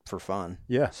fun, but for fun.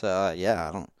 Yeah. So I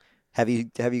don't. Have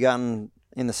you gotten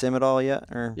in the sim at all yet?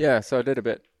 Or? Yeah, so I did a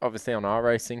bit obviously on our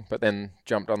racing, but then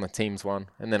jumped on the teams one,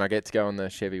 and then I get to go on the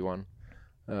Chevy one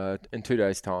in 2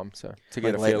 days' time. So to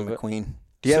get a feel of it. McQueen.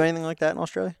 Do you have anything like that in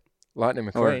Australia? Lightning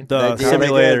McQueen. The They did.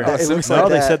 simulator. It looks No, like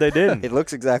they that. said they didn't. It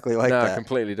looks exactly like no, that.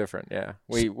 completely different. Yeah,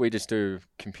 we just do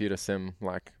computer sim,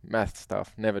 like math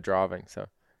stuff, never driving, so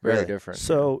very Really? different.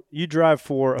 So you drive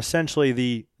for essentially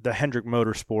the Hendrick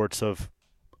Motorsports of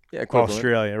equivalent.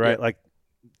 Australia, right? Yeah. Like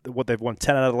what they've won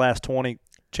 10 out of the last 20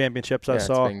 championships I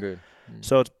saw. It's been good.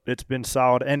 So it's been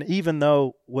solid. And even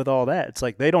though with all that, it's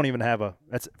like they don't even have I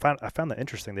found that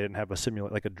interesting. They didn't have a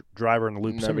simulator, like a driver in the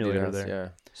loop Nobody simulator does, there. Yeah.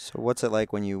 So what's it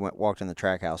like when you walked in the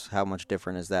track house? How much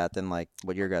different is that than like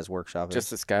what your guys' workshop is? Just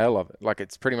the scale of it. Like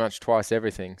it's pretty much twice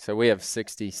everything. So we have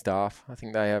 60 staff. I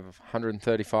think they have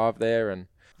 135 there, and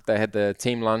they had the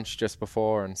team lunch just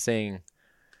before, and seeing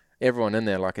everyone in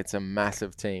there, like it's a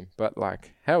massive team. But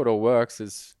like how it all works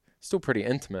is still pretty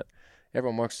intimate.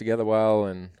 Everyone works together well,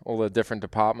 and all the different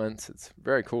departments. It's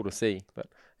very cool to see. But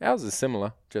ours is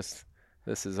similar. Just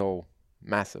this is all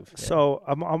massive. Yeah. So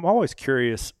I'm always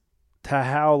curious to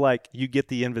how like you get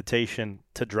the invitation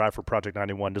to drive for Project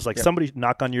 91. Does like somebody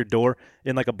knock on your door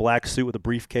in like a black suit with a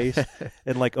briefcase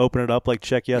and like open it up, like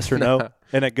check yes or no,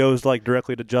 and it goes like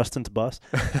directly to Justin's bus?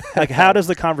 Like how does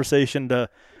the conversation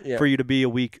for you to be a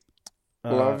week?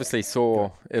 Well, I obviously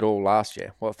saw it all last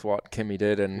year with what Kimmy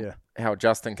did and how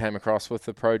Justin came across with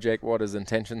the project, what his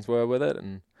intentions were with it.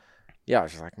 And I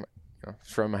was just like,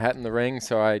 throw my hat in the ring.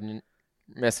 So I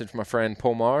messaged my friend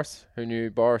Paul Morris, who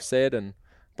knew Boris said, and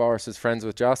Boris is friends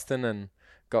with Justin, and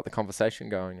got the conversation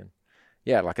going.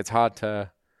 And like it's hard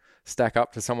to stack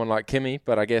up to someone like Kimmy,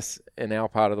 but I guess in our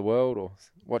part of the world, or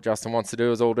what Justin wants to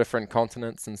do is all different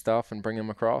continents and stuff and bring them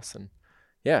across. And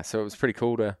so it was pretty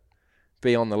cool to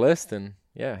be on the list. And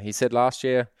he said last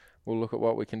year we'll look at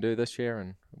what we can do this year,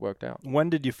 and it worked out. When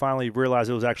did you finally realize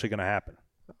it was actually going to happen?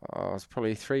 It was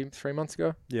probably three months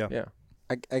ago. Yeah.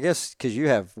 I guess because you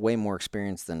have way more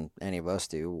experience than any of us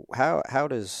do. How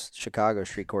does Chicago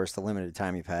Street Course, the limited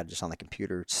time you've had just on the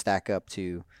computer, stack up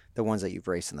to the ones that you've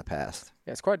raced in the past?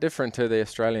 Yeah, it's quite different to the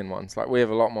Australian ones. Like we have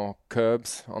a lot more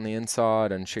curbs on the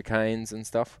inside and chicanes and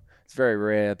stuff. It's very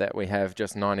rare that we have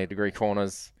just 90-degree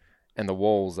corners and the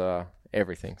walls are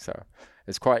everything. So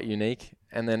it's quite unique.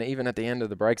 And then even at the end of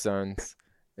the brake zones,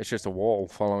 it's just a wall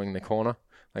following the corner.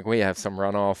 Like we have some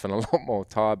runoff and a lot more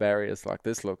tire barriers. Like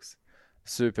this looks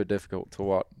super difficult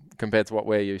compared to what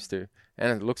we're used to,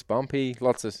 and it looks bumpy.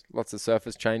 Lots of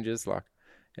surface changes. Like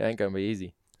it ain't gonna be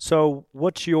easy. So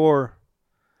what's your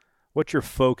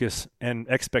focus and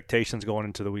expectations going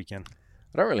into the weekend?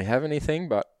 I don't really have anything,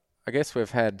 but I guess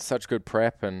we've had such good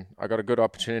prep, and I got a good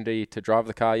opportunity to drive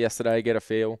the car yesterday, get a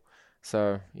feel.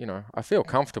 So I feel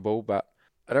comfortable, but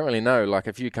I don't really know. Like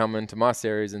if you come into my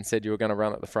series and said you were going to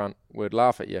run at the front, we'd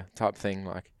laugh at you type thing.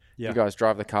 Like. You guys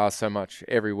drive the cars so much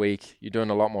every week. You're doing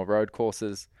a lot more road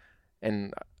courses.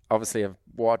 And obviously I've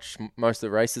watched most of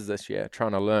the races this year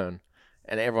trying to learn.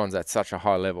 And everyone's at such a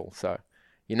high level. So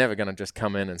you're never going to just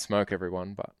come in and smoke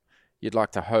everyone. But you'd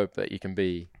like to hope that you can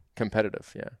be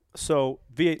competitive, So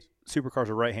V8 supercars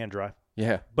are right-hand drive.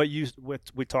 Yeah. But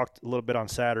we talked a little bit on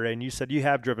Saturday, and you said you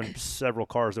have driven several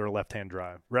cars that are left-hand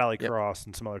drive, Rallycross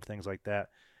and some other things like that.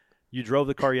 You drove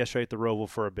the car yesterday at the Roval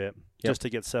for a bit just to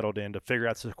get settled in, to figure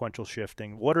out sequential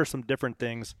shifting. What are some different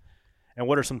things, and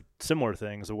what are some similar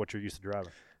things of what you're used to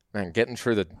driving? Man, getting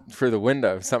through the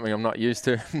window, something I'm not used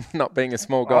to. Not being a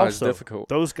small guy is difficult.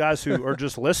 Those guys who are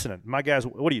just listening, my guys,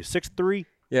 what are you, 6'3"?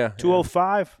 Yeah.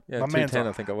 205? Yeah, my 210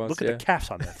 I think I was. Look at the calves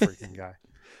on that freaking guy.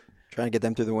 Trying to get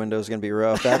them through the window is going to be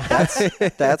rough.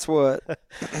 That's what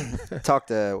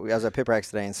I was at pit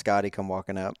practice today, and Scotty come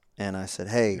walking up, and I said,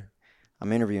 hey,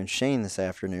 I'm interviewing Shane this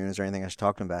afternoon. Is there anything I should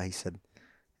talk to him about? He said,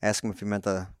 ask him if he meant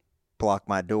to block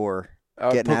my door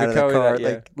getting out of the car.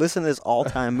 Like, listen to this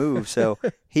all-time move. So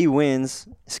he wins.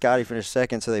 Scotty finished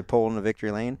second, so they pulled in the victory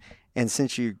lane. And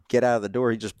since you get out of the door,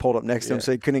 he just pulled up next to him,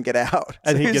 so he couldn't get out.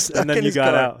 And So then you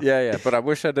got out. Yeah. But I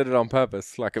wish I did it on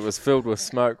purpose. Like it was filled with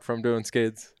smoke from doing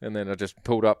skids, and then I just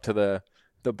pulled up to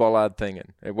the bollard thing,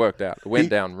 and it worked out. It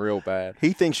went down real bad.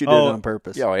 He thinks you did it on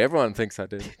purpose. Yeah, everyone thinks I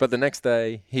did. But the next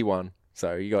day, he won.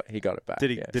 So he got it back.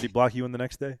 Did he block you in the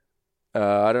next day?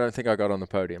 I don't think I got on the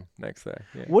podium next day.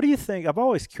 Yeah. What do you think? I'm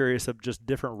always curious of just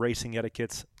different racing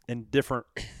etiquettes in different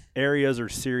areas or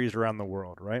series around the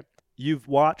world, right? You've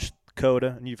watched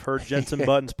Coda, and you've heard Jensen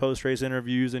Button's post-race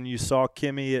interviews, and you saw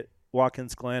Kimmy at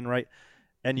Watkins Glen, right?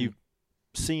 And you've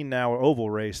seen now an oval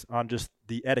race on just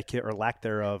the etiquette or lack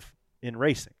thereof in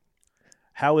racing.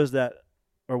 How is that,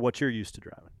 or what you're used to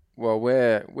driving? Well,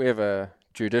 we have a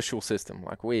judicial system.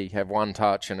 Like we have one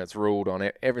touch, and it's ruled on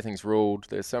it. Everything's ruled.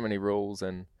 There's so many rules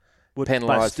and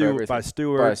penalised for everything. By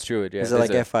a steward, yeah. Is it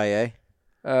like FIA?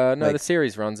 No, the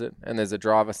series runs it, and there's a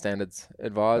driver standards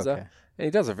advisor. Okay. And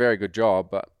he does a very good job,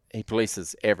 but he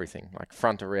polices everything, like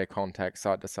front to rear contact,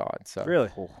 side to side. So Really?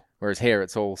 Whereas here,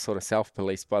 it's all sort of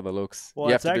self-policed by the looks. Well,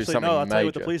 you have it's to do actually something no. I'll major. tell you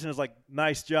what the policing is like.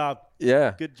 Nice job.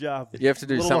 Yeah. Good job. You have to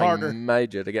do a little something harder.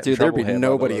 major to get in Dude, there'd trouble be here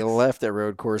nobody by the looks. left at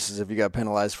road courses if you got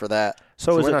penalized for that.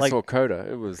 So is when it I like, saw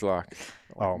Coda, it was like,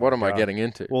 oh what my am I God. getting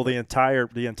into? Well, the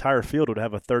entire field would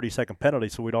have a 30-second penalty,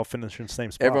 so we'd all finish in the same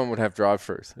spot. Everyone would have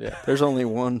drive-throughs. Yeah. There's only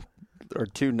one or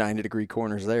two 90-degree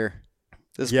corners there.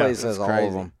 This place has all crazy.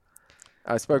 of them.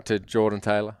 I spoke to Jordan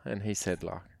Taylor, and he said,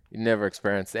 like, he never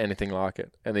experienced anything like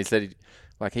it. And he said,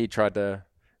 he tried to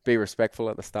be respectful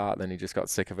at the start, then he just got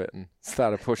sick of it and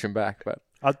started pushing back. But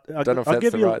I don't know if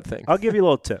that's the right thing. I'll give you a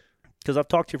little tip because I've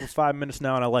talked to you for 5 minutes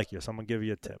now, and I like you, so I'm going to give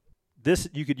you a tip.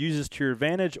 You could use this to your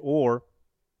advantage, or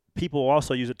people will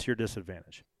also use it to your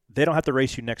disadvantage. They don't have to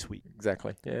race you next week.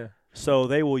 Exactly, yeah. So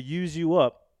they will use you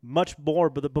up much more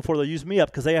before they'll use me up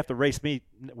because they have to race me.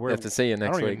 They have to see you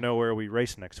next I don't week. even know where we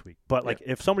race next week. But,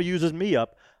 if somebody uses me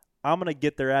up, I'm going to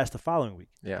get their ass the following week.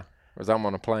 Yeah, whereas I'm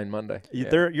on a plane Monday.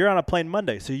 You're on a plane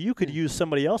Monday, so you could use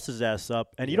somebody else's ass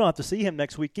up, and you don't have to see him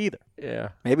next week either. Yeah.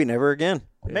 Maybe never again.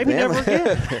 Maybe never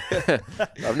again.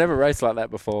 I've never raced like that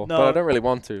before, No. but I don't really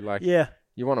want to. Like, yeah.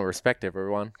 You want to respect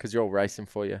everyone because you're all racing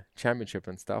for your championship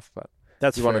and stuff, but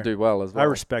That's you want to fair. do well as well. I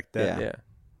respect that. Yeah.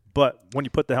 But when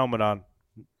you put the helmet on,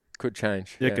 could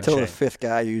change. It could Until the change. fifth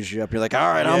guy uses you up, you're like,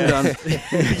 all right, I'm done.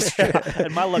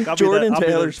 And my luck, I'll Jordan be the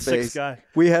Taylor's sixth face. guy.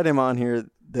 We had him on here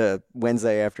the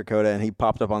Wednesday after Coda, and he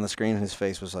popped up on the screen, and his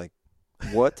face was like,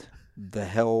 what the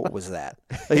hell was that?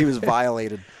 He was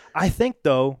violated. I think,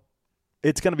 though,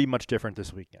 it's going to be much different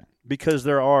this weekend because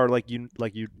there are, like you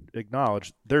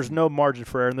acknowledged, there's no margin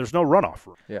for error and there's no runoff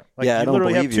room. Yeah. Yeah, I you don't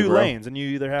literally have believe you, two bro. lanes, and you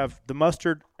either have the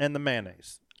mustard and the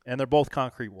mayonnaise, and they're both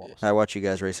concrete walls. I watch you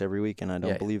guys race every week, and I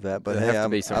don't believe that. But there hey, have to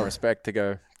be some respect to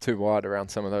go too wide around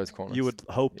some of those corners. You would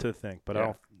hope to think,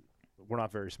 but we're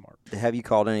not very smart. Have you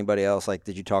called anybody else? Like,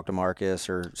 did you talk to Marcus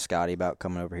or Scotty about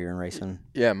coming over here and racing?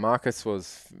 Yeah, Marcus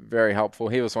was very helpful.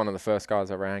 He was one of the first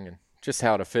guys I rang, and just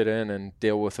how to fit in and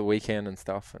deal with the weekend and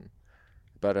stuff.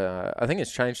 But I think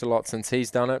it's changed a lot since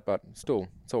he's done it, but still,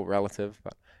 it's all relative.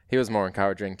 But he was more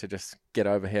encouraging to just get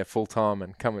over here full time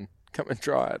and come and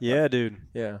try it. Yeah, but, dude.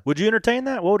 Yeah. Would you entertain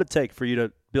that? What would it take for you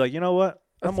to be like, you know what?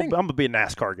 I'm going to be a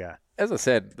NASCAR guy. As I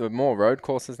said, the more road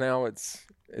courses now, it's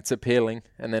appealing.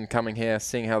 And then coming here,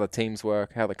 seeing how the teams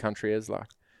work, how the country is like.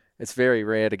 It's very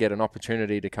rare to get an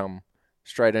opportunity to come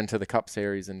straight into the Cup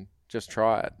Series and just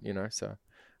try it, So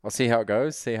I'll see how it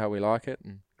goes, see how we like it.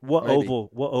 And What maybe.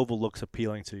 oval looks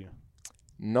appealing to you?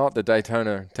 Not the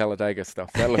Daytona Talladega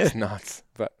stuff. That looks nuts.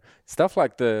 But stuff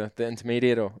like the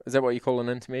intermediate, or is that what you call an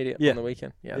intermediate on the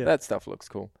weekend? Yeah, that stuff looks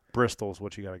cool. Bristol's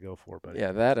what you got to go for, buddy.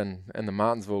 Yeah, that and the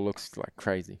Martinsville looks like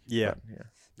crazy. Yeah. But,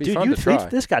 Be Dude, fun to try.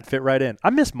 this guy fit right in. I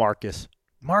miss Marcus.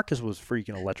 Marcus was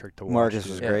freaking electric to watch. Marcus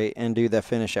was great. And, dude, that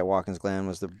finish at Watkins Glen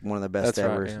was one of the best That's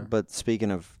right, ever. yeah. But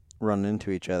speaking of running into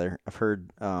each other, I've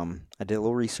heard I did a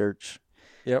little research,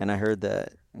 Yep. and I heard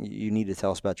that you need to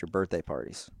tell us about your birthday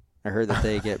parties. I heard that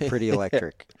they get pretty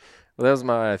electric. Well, that was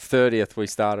my 30th we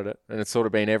started it, and it's sort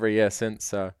of been every year since.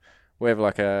 So we have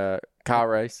like a car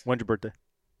race. When's your birthday?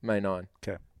 May 9.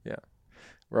 Okay. Yeah.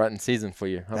 Right in season for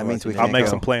you. That means we I'll can't make go.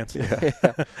 some plans. Yeah.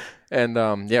 And,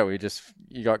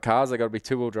 you got cars. They got to be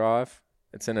two-wheel drive.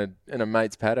 It's in a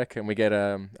mate's paddock, and we get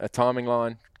a timing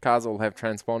line. Cars will have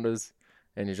transponders,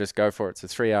 and you just go for it. It's a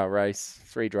 3-hour race,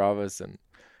 3 drivers, and,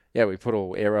 we put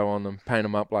all aero on them, paint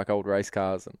them up like old race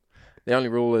cars. And the only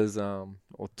rule is, or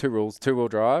 2 rules, 2-wheel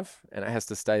drive, and it has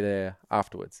to stay there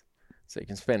afterwards. So you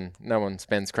can no one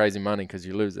spends crazy money because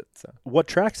you lose it. So What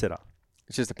track's it on?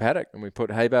 it's just a paddock, and we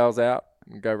put hay bales out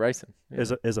and go racing. Yeah.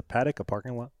 Is a paddock a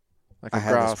parking lot? Like I a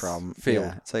had grass this problem. field.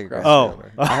 Yeah, it's like a Grass grass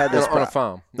field. I had this on a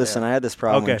farm. Listen, Yeah. I had this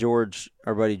problem when Okay.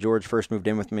 our buddy George first moved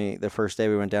in with me. The first day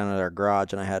we went down to our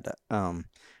garage, and I had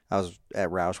I was at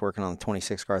Roush working on the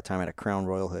 26 car at the time at a Crown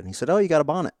Royal hood. And he said, "Oh, you got a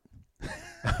bonnet."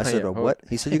 I said, Yeah, "What?"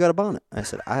 He said, "You got a bonnet." I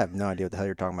said, "I have no idea what the hell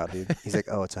you're talking about, dude." He's like,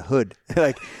 "Oh, it's a hood."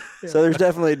 So there's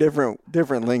definitely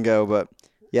different lingo, but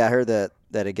yeah, I heard that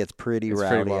it gets pretty It's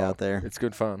rowdy wild. out there. It's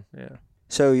good fun. Yeah.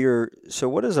 So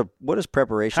what does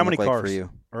preparation How many look like cars for you?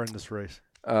 are in this race?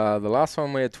 The last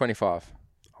one we had 25.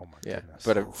 Oh my Yeah, goodness.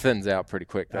 but it thins out pretty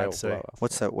quick. They I'd all say. blow up.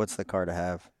 What's the car to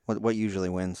have? What usually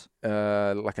wins? Like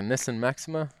a Nissan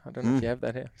Maxima. I don't know if you have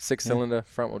that here. 6-cylinder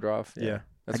front wheel drive. Yeah.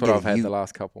 That's I'd what get I've a had Ute. the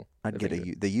last couple. I'd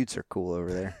get the Utes are cool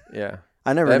over there. Yeah.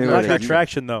 I never They have knew no what Not a got Ute-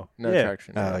 traction though. No yeah.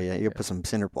 traction. Oh yeah, you put some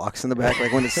cinder blocks in the back,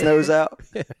 like when it snows out.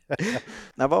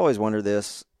 I've always wondered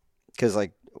this because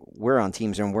like we're on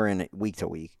teams and we're in it week to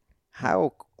week.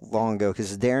 How long ago?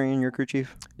 Because is Darian your crew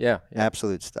chief? Yeah.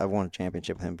 Absolute. I've won a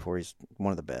championship with him before. He's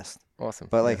one of the best. Awesome.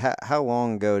 But like, how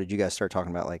long ago did you guys start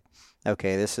talking about like,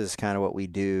 okay, this is kind of what we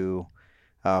do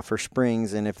for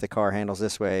springs, and if the car handles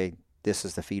this way, this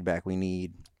is the feedback we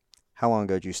need. How long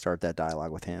ago did you start that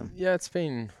dialogue with him? Yeah, it's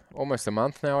been almost a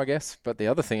month now, I guess. But the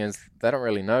other thing is they don't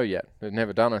really know yet. They've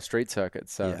never done a street circuit,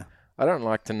 so I don't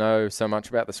like to know so much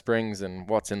about the springs and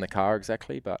what's in the car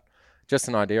exactly, but just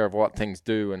an idea of what things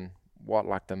do and what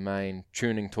like the main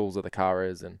tuning tools of the car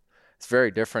is. And it's very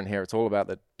different here. It's all about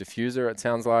the diffuser, it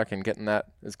sounds like, and getting that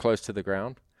as close to the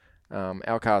ground.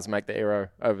 Our cars make the aero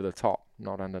over the top,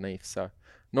 not underneath. So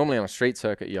normally on a street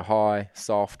circuit, you're high,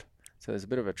 soft. So there's a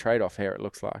bit of a trade-off here, it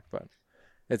looks like. But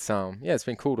it's it's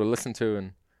been cool to listen to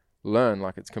and learn.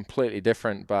 Like, it's completely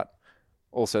different, but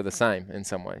also the same in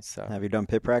some ways. So have you done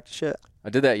pit practice yet?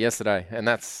 I did that yesterday, and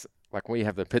that's like we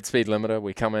have the pit speed limiter.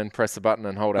 We come in, press the button,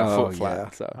 and hold our foot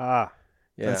flat. So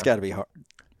that's got to be hard.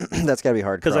 That's got to be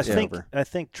hard because I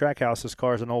think Trackhouse's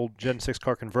car is an old Gen 6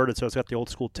 car converted, so it's got the old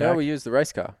school tag. Yeah, we used the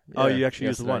race car. Oh, you actually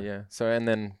used the one. Yeah. So and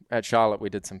then at Charlotte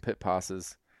we did some pit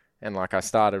passes, and like I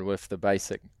started with the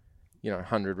basic,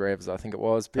 100 revs I think it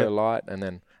was per light, and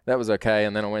then that was okay,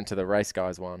 and then I went to the race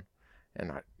guys one,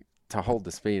 and to hold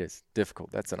the speed is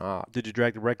difficult. That's an art. Did you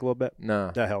drag the wreck a little bit? No,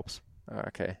 that helps.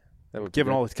 Okay, that would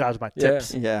giving all these guys my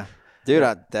tips. Yeah, dude,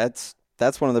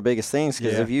 that's one of the biggest things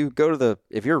because if you go to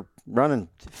if you're running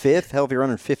 5th, hell, if you're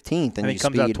running 15th, and he you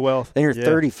comes speed, out 12th, then you're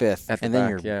 35th, and then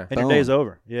you're and your day's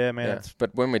over. Yeah, man. Yeah.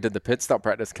 But when we did the pit stop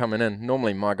practice coming in,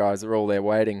 normally my guys are all there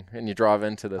waiting, and you drive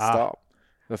into the stop.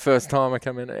 The first time I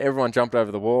come in, everyone jumped over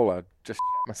the wall. I just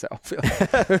myself.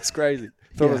 It was crazy.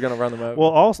 Thought I was going to run them over.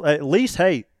 Well, also at least,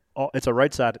 hey, it's a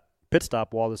right side pit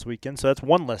stop wall this weekend, so that's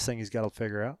one less thing he's got to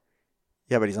figure out.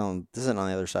 Yeah, but this isn't on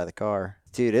the other side of the car,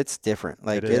 dude. It's different.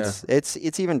 Like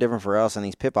it's even different for us, and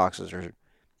these pit boxes are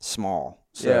small.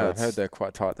 So I heard they're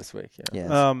quite tight this week.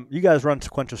 You guys run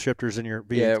sequential shifters in your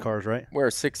V8 cars, right? We're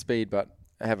a 6-speed, but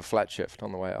I have a flat shift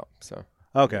on the way up. So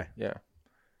okay, yeah.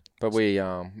 But we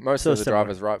most of the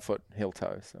drivers right foot heel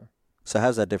toe. So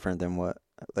how's that different than what,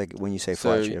 like when you say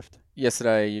flat shift?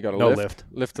 Yesterday you got to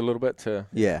lift a little bit to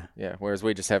yeah. Whereas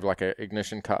we just have like a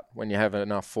ignition cut. When you have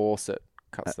enough force, it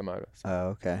cuts the motor. So,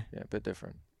 okay. Yeah, a bit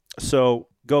different. So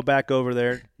go back over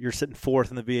there. You're sitting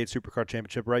 4th in the V8 Supercar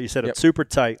Championship, right? You said it's super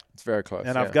tight. It's very close.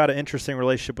 And I've got an interesting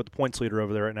relationship with the points leader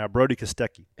over there right now, Brody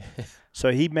Kostecki.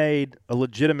 So he made a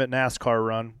legitimate NASCAR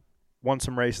run. Won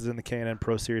some races in the K&N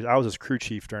Pro Series. I was his crew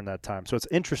chief during that time. So it's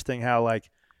interesting how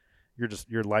like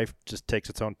your life just takes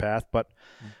its own path. But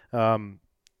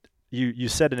you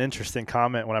said an interesting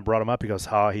comment when I brought him up. He goes,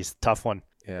 he's a tough one.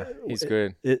 Yeah, he's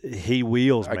good. He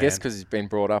wheels, man. I guess because he's been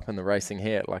brought up in the racing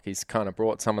here. Like he's kind of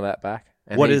brought some of that back.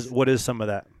 And what is some of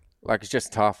that? Like, it's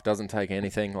just tough, doesn't take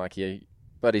anything. Like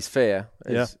but he's fair.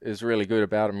 Is really good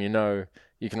about him.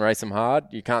 You can race him hard.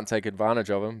 You can't take advantage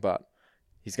of him, but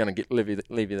he's going to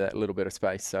leave you that little bit of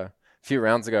space. So a few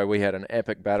rounds ago, we had an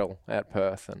epic battle at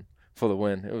Perth and for the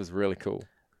win. It was really cool.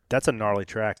 That's a gnarly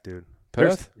track, dude.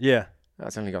 Perth? Yeah.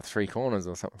 It's only got 3 corners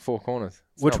or something, 4 corners.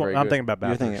 It's Which one? I'm thinking about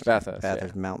Bathurst. You're thinking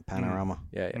Bathurst Mount Panorama.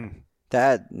 Yeah.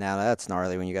 That's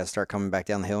gnarly when you guys start coming back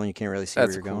down the hill and you can't really see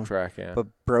where you're going. That's a cool track, yeah. But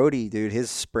Brody, dude,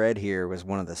 his spread here was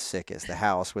one of the sickest. The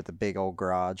house with the big old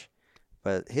garage.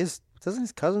 But doesn't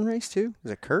his cousin race too?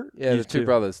 Is it Kurt? Yeah, the 2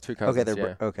 brothers, 2 cousins.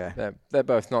 Okay, okay. They're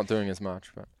both not doing as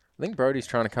much, but I think Brody's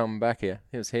trying to come back here.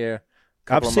 He was here.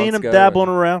 I've seen him dabbling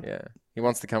around. Yeah, he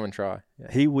wants to come and try.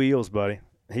 Yeah. He wheels, buddy.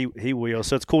 He wheels.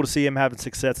 So it's cool to see him having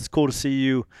success. It's cool to see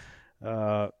you,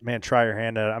 man, try your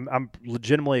hand at it. I'm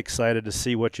legitimately excited to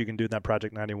see what you can do in that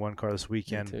Project 91 car this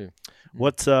weekend. Me too.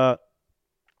 What's I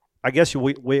guess you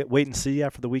wait and see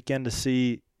after the weekend to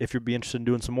see if you'd be interested in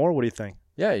doing some more. What do you think?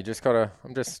 Yeah, you just gotta.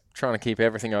 I'm just trying to keep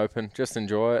everything open. Just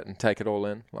enjoy it and take it all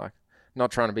in. Like,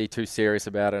 not trying to be too serious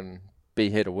about it and be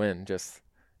here to win. Just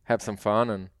have some fun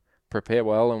and prepare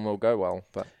well, and we'll go well.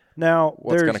 But now,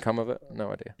 what's going to come of it?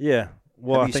 No idea. Yeah.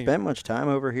 Well, have you spent much time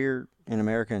over here in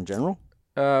America in general?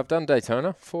 I've done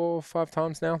Daytona 4 or 5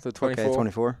 times now. The 24. Okay,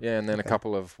 24. Yeah, and then a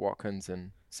couple of Watkins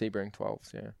and Sebring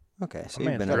 12s. Yeah. Okay, so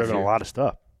you've been driven a lot of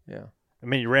stuff. Yeah. I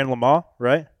mean, you ran Le Mans,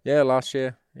 right? Yeah, last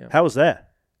year. Yeah. How was that?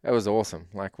 That was awesome.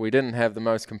 Like, we didn't have the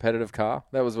most competitive car.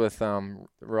 That was with the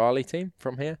Riley team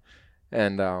from here.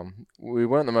 And we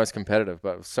weren't the most competitive,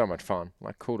 but it was so much fun.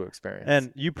 Like, cool to experience.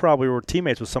 And you probably were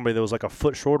teammates with somebody that was like a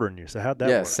foot shorter than you. So how'd that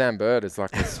work? Yeah, Sam Bird is like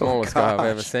the smallest guy I've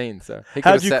ever seen. So he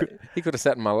could have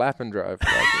sat in my lap and drove.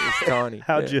 Like, it was tiny.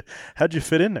 How'd you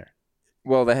fit in there?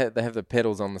 Well, they have the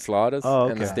pedals on the sliders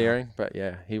and the steering. But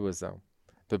yeah, he was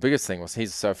the biggest thing was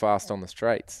he's so fast on the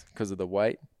straights because of the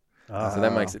weight. So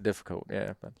that makes it difficult.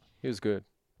 Yeah, but he was good.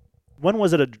 when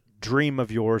was it a dream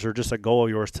of yours or just a goal of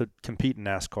yours to compete in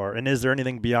NASCAR? And is there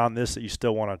anything beyond this that you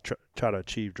still want to try to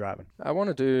achieve driving? I want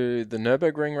to do the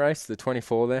Nürburgring race, the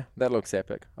 24 there. That looks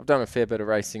epic. I've done a fair bit of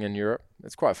racing in Europe.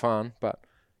 It's quite fun, but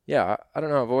yeah, I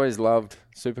don't know. I've always loved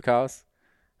supercars.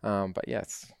 But yeah,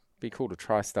 it's be cool to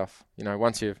try stuff. You know,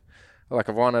 once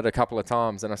I've won it a couple of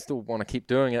times and I still want to keep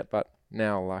doing it, but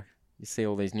now like you see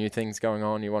all these new things going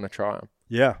on, you want to try them.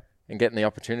 Yeah. And getting the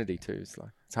opportunity to, it's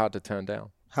hard to turn down.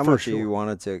 How much do you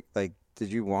wanted to,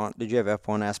 did you have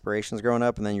F1 aspirations growing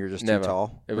up and then you were just Never. too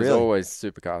tall? It was always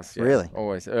supercars. Yeah. Really?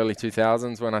 Always. Early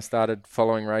 2000s when I started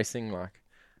following racing,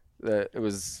 it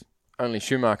was only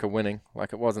Schumacher winning.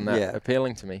 It wasn't that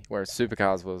appealing to me, whereas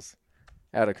supercars was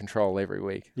out of control every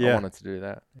week. Yeah. I wanted to do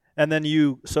that. And then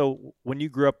so when you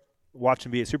grew up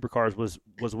watching V8 supercars, was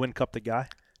Win Cup the guy?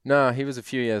 No, he was a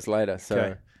few years later. So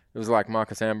Okay. it was like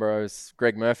Marcus Ambrose,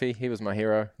 Greg Murphy. He was my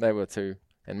hero. They were two.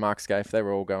 And Mark Scaife, they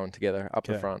were all going together up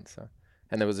the front. So,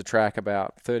 and there was a track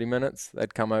about 30 minutes.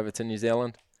 They'd come over to New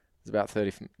Zealand. It was about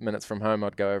 30 minutes from home.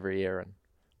 I'd go every year and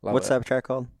love What's it. that track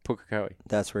called? Pukekohe.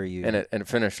 That's where you... And it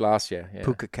finished last year. Yeah.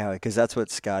 Pukekohe, because that's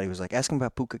what Scotty was like. Ask him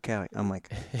about Pukekohe. I'm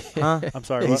like, huh? I'm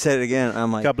sorry, He what? said it again.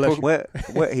 I'm like, God bless you.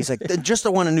 what? He's like, just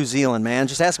the one in New Zealand, man.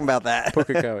 Just ask him about that.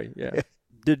 Pukekohe, yeah.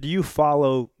 Did you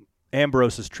follow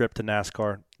Ambrose's trip to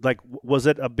NASCAR? Was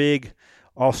it a big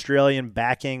Australian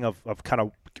backing of kind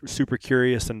of super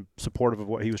curious and supportive of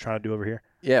what he was trying to do over here?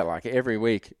 Yeah, every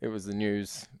week it was the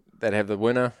news. They'd have the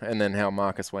winner and then how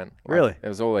Marcus went. Really? It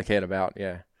was all they cared about,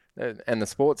 yeah. And the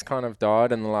sport's kind of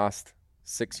died in the last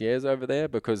 6 years over there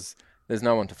because there's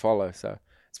no one to follow. So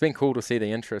it's been cool to see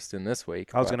the interest in this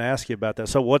week. I was going to ask you about that.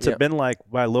 So what's it been like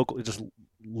by local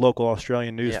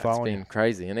Australian news following? It's been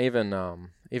crazy. And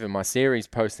even my series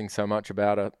posting so much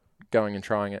about it, going and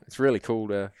trying it. It's really cool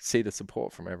to see the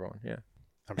support from everyone, yeah.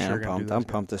 I'm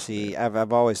pumped to see.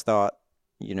 I've always thought,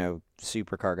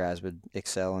 supercar guys would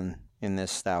excel in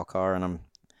this style car, and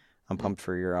I'm pumped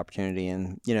for your opportunity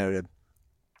and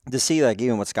to see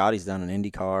even what Scotty's done in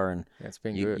IndyCar and it's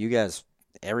been good. You guys,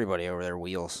 everybody over there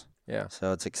wheels. Yeah.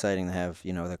 So it's exciting to have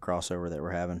the crossover that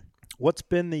we're having. What's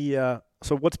been the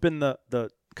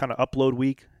kind of upload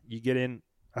week? You get in.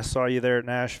 I saw you there at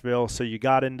Nashville. So you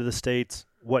got into the States.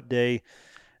 What day?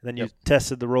 And then you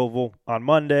tested the Roval on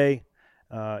Monday.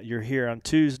 You're here on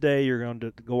Tuesday. You're going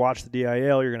to go watch the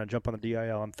DIL. You're going to jump on the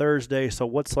DIL on Thursday. So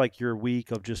what's your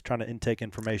week of just trying to intake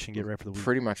information, get ready for the week?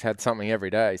 Pretty much had something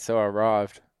every day. So I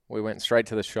arrived. We went straight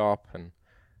to the shop and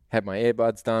had my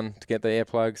earbuds done to get the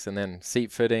earplugs and then seat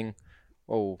fitting,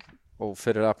 all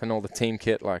fitted up and all the team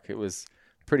kit. It was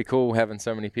pretty cool having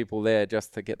so many people there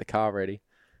just to get the car ready.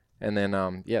 And then,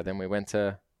 then we went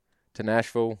to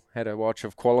Nashville, had a watch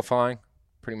of qualifying,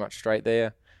 pretty much straight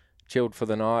there. Chilled for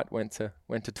the night, went to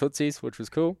Tootsie's, which was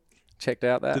cool. Checked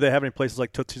out that. Do they have any places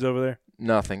like Tootsie's over there?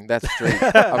 Nothing. That street.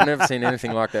 I've never seen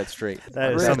anything like that street.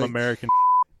 That is some American.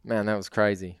 Man, that was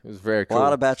crazy. It was very cool. A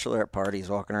lot of bachelorette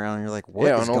parties walking around, and you're like, what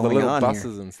is on all going the little on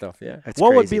buses here? and stuff, yeah.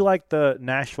 What would be like the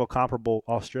Nashville comparable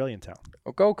Australian town?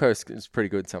 Well, Gold Coast is pretty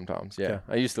good sometimes, yeah. Okay.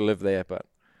 I used to live there, but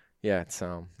yeah, it's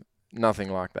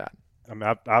nothing like that. I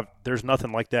mean, there's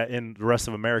nothing like that in the rest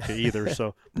of America either,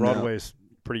 so Broadway's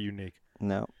pretty unique.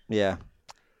 No, yeah.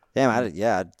 Damn,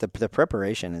 the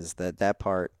preparation is that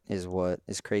part is what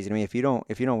is crazy to me. If you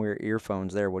don't wear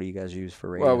earphones there, what do you guys use for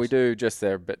radios? Well, we do just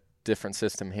their bit different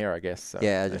system here, I guess. So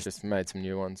yeah, just made some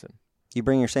new ones. And you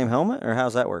bring your same helmet, or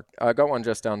how's that work? I got one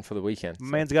just done for the weekend. So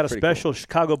man's got a special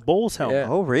Chicago Bulls helmet. Yeah.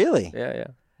 Oh, really? Yeah.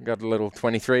 Got a little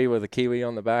 23 with a Kiwi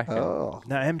on the back. Oh.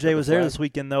 Now, MJ was there this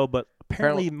weekend, though, but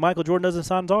apparently Michael Jordan doesn't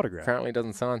sign his autograph. Apparently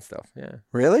doesn't sign stuff, yeah.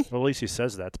 Really? Well, at least he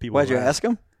says that to people. Why'd you ask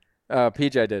him?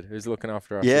 PJ did, who's looking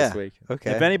after us this week.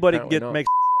 Okay. If anybody can make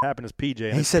happen, it's PJ.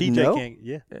 And he said PJ no? can't,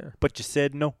 yeah. But you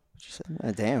said no.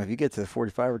 Damn, if you get to the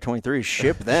 45 or 23,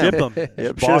 ship them. Ship them.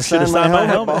 Yep, Boss should have signed my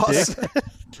helmet, boss.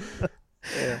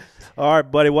 Yeah. All right,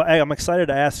 buddy. Well, hey, I'm excited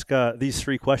to ask these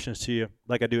three questions to you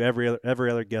like I do every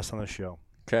other guest on the show.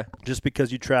 Okay. Just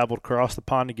because you traveled across the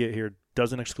pond to get here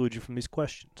doesn't exclude you from these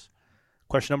questions.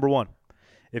 Question number 1.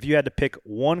 If you had to pick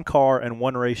one car and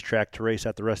one racetrack to race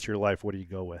at the rest of your life, what do you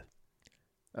go with?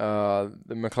 The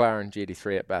McLaren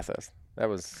GT3 at Bathurst. That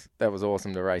was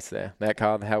awesome to race there. That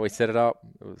car, how we set it up,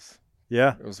 it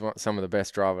was some of the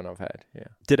best driving I've had. Yeah.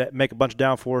 Did it make a bunch of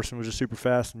downforce and was just super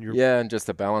fast? And and just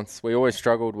the balance. We always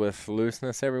struggled with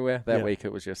looseness everywhere. That week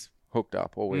it was just hooked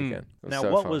up all weekend. Now,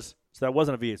 so that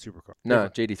wasn't a V8 supercar? No,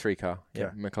 GT3 car. Okay.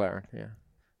 Yeah, McLaren. Yeah.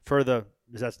 For is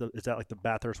that like the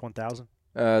Bathurst 1000?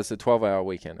 It's a 12-hour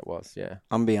weekend. It was. Yeah.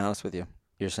 I'm gonna be honest with you.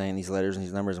 You're saying these letters and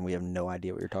these numbers, and we have no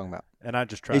idea what you're talking about. And I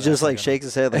just tried. He just like shakes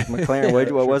his head like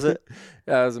McLaren. What was it?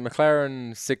 It was a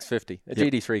McLaren 650, a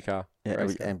GD3 car. Yeah,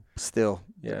 and still,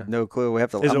 yeah, no clue. We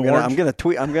have to. Is it orange? I'm gonna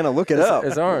tweet. I'm gonna look it up.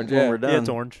 It's orange. when Yeah, we're done. Yeah, it's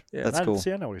orange. Yeah, that's cool.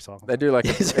 See, I know what he's talking about. They do like.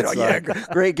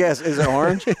 Great guess. Is it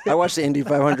orange? I watched the Indy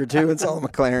 500 too, and saw the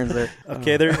McLarens there.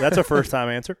 Okay, that's a first time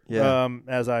answer. Yeah.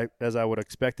 As I would have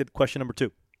expected. Question number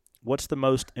 2: what's the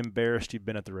most embarrassed you've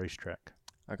been at the racetrack?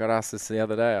 I got asked this the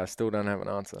other day. I still don't have an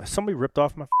answer. Somebody ripped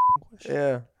off my question.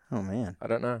 Yeah. Oh man. I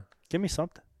don't know. Give me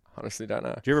something. Honestly, don't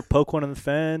know. Did you ever poke one in the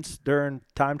fence during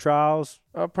time trials?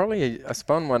 Probably I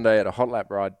spun one day at a hot lap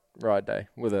ride day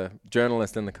with a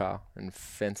journalist in the car and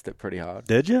fenced it pretty hard.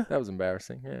 Did you? That was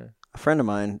embarrassing. Yeah. A friend of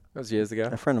mine. That was years ago.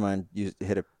 A friend of mine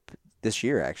this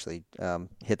year actually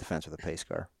hit the fence with a pace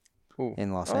car. Ooh.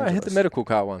 In Los Angeles. I hit the medical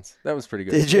car once. That was pretty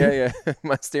good. Did you? Yeah.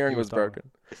 My steering was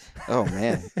broken. Oh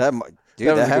man,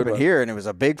 that happened here, and it was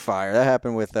a big fire. That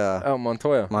happened with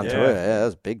Montoya. Yeah, that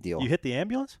was a big deal. You hit the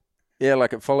ambulance? Yeah,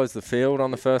 like it follows the field on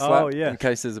the first lap. Oh, yeah. In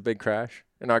case there's a big crash.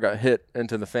 And I got hit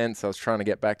into the fence. I was trying to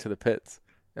get back to the pits.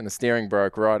 And the steering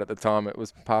broke right at the time it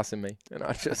was passing me. And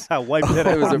I just... I wiped it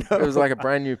out. It was like a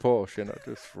brand new Porsche, and I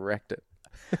just wrecked it.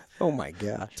 Oh, my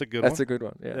gosh. That's a good one. That's a good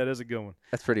one, yeah. That is a good one.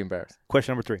 That's pretty embarrassing.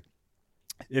 Question number 3.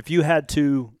 If you had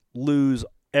to lose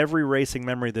every racing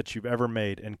memory that you've ever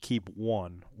made and keep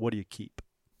one, what do you keep?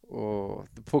 Oh,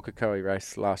 the Pukekohe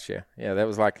race last year. Yeah, that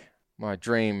was like my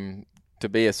dream to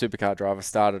be a supercar driver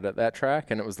started at that track,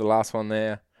 and it was the last one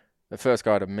there. The first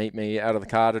guy to meet me out of the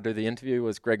car to do the interview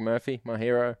was Greg Murphy, my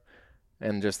hero,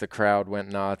 and just the crowd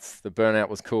went nuts. The burnout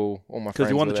was cool. All my friends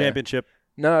Because you won the there. championship.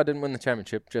 No, I didn't win the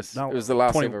championship. It was the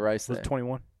last ever race was there. it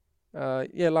 21?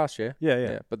 Yeah, last year.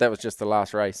 Yeah. But that was just the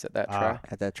last race at that track.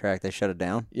 At that track, they shut it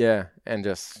down? Yeah, and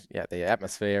just, the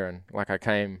atmosphere. And like I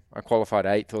qualified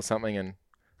 8th or something and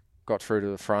got through to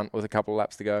the front with a couple of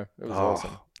laps to go. It was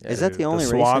awesome. Yeah. Is that the only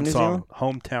race Swan in New Zealand?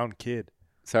 Hometown kid.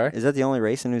 Sorry? Is that the only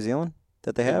race in New Zealand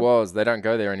that they have? It was. They don't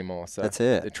go there anymore. So that's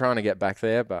it. They're trying to get back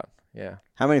there, but yeah.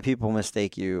 How many people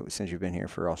mistake you since you've been here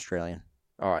for Australian?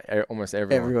 Oh, almost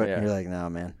everyone. Everyone. Yeah. You're like, no,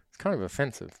 man. It's kind of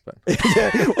offensive, but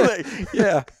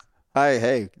yeah.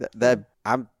 I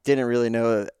didn't really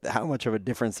know how much of a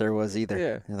difference there was either.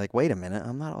 Yeah. You're like, wait a minute,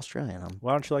 I'm not Australian.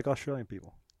 Why don't you like Australian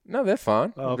people? No, they're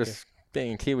fine. Oh, okay. Just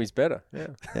being Kiwis better. Yeah.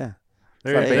 Yeah.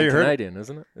 It's like being Canadian,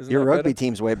 isn't it? Your rugby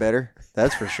team's way better.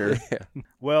 That's for sure. Yeah.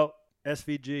 Well,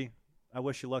 SVG, I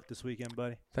wish you luck this weekend,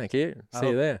 buddy. Thank you. See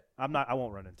you there. I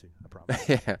won't run into you, I promise.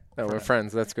 Yeah. No, we're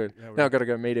friends. That's good. Yeah, now I've got to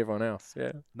go meet everyone else.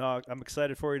 Yeah. No, I'm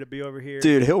excited for you to be over here.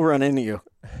 Dude, he'll run into you.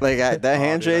 Like that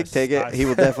handshake, dude, take it. He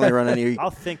will definitely run into you.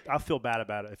 I'll feel bad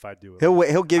about it if I do it.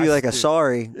 He'll give you like a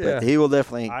sorry, but he will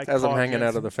definitely. As I'm hanging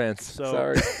out of the fence. So,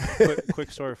 sorry. quick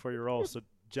story for your role. So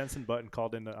Jensen Button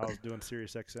called in. I was doing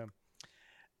Sirius XM.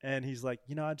 And he's like,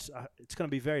 it's going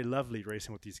to be very lovely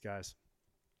racing with these guys.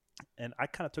 And I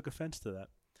kind of took offense to that.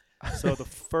 So the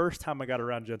first time I got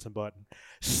around Jensen Button,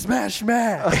 smash.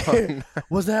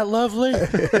 Was that lovely?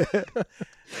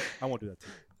 I won't do that to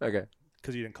you. Okay.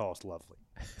 Because you didn't call us lovely.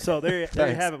 So there you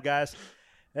have it, guys.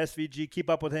 SVG,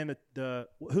 keep up with him.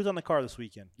 Who's on the car this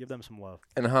weekend? Give them some love.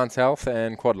 Enhanced Health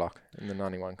and Quadlock in the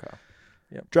 91 car.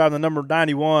 Yep. Driving the number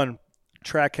 91.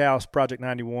 Trackhouse, Project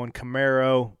 91,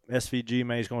 Camaro, SVG,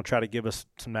 man, he's going to try to give us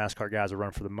some NASCAR guys a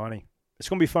run for the money. It's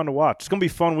going to be fun to watch. It's going to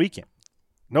be a fun weekend.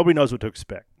 Nobody knows what to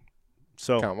expect.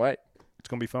 So can't wait. It's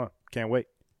going to be fun. Can't wait.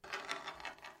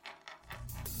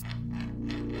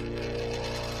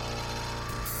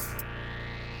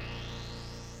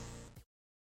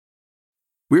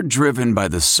 We're driven by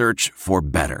the search for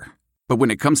better. But when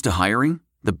it comes to hiring,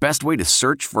 the best way to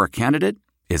search for a candidate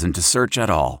isn't to search at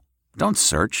all. Don't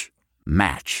search.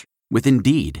 Match with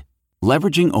Indeed.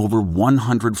 Leveraging over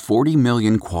 140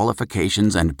 million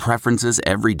qualifications and preferences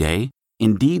every day,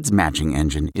 Indeed's matching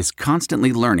engine is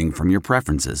constantly learning from your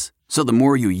preferences. So the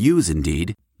more you use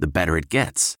Indeed, the better it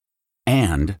gets.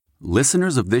 And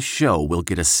listeners of this show will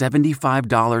get a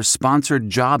 $75 sponsored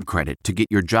job credit to get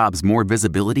your jobs more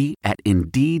visibility at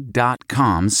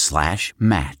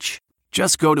Indeed.com/match.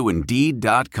 Just go to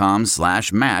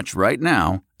Indeed.com/match right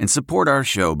now and support our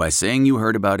show by saying you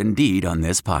heard about Indeed on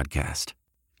this podcast.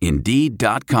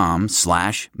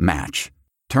 Indeed.com/match.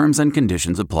 Terms and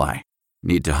conditions apply.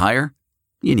 Need to hire?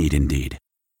 You need Indeed.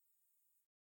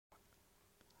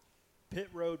 Pit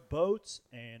Road Boats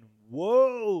and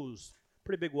woes.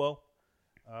 Pretty big woe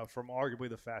from arguably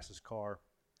the fastest car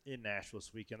in Nashville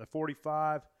this weekend. The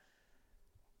 45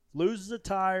 loses a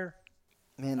tire.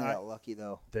 Man, they got lucky,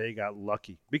 though. They got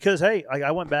lucky. Because, hey, I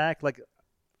went back,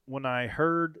 when I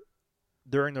heard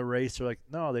during the race, they're like,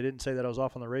 no, they didn't say that I was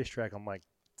off on the racetrack. I'm like,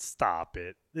 Stop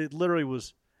it. It literally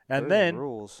was. And Those then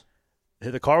rules.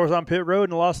 the car was on pit road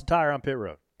and lost the tire on pit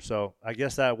road. So I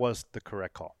guess that was the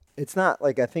correct call. It's not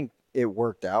like I think it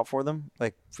worked out for them,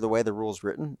 like for the way the rule's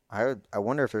written. I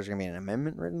wonder if there's going to be an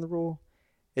amendment written in the rule.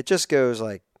 It just goes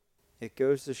like, it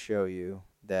goes to show you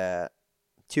that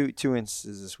two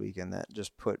instances this weekend that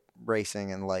just put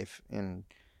racing and life in.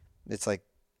 It's like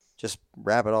just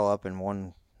wrap it all up in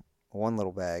one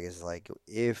little bag. Is like,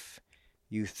 if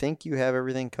you think you have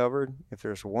everything covered, if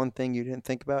there's one thing you didn't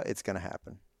think about, it's going to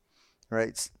happen,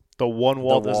 right? The one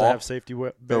wall doesn't have safety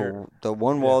barrier. The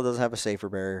one wall doesn't have a safer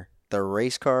barrier. The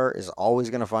race car is always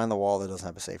going to find the wall that doesn't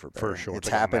have a safer barrier. For sure. It's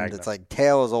happened. It's like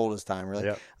tale as old as time. You're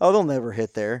like, oh, they'll never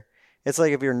hit there. It's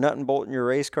like if you're nut and bolting your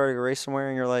race car to go race somewhere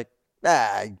and you're like,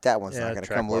 that one's not going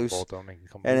to come loose.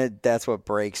 And that's what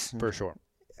breaks. For sure.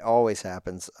 It always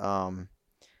happens. But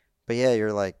yeah,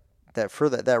 you're like,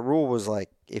 that rule was like,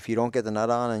 if you don't get the nut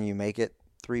on and you make it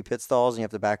 3 pit stalls and you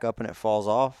have to back up and it falls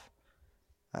off.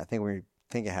 I think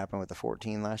it happened with the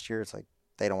 14 last year. It's like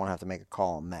they don't want to have to make a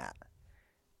call on that.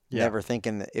 Yeah. Never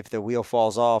thinking that if the wheel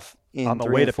falls off in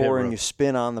 3 and 4 and you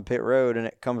spin on the pit road and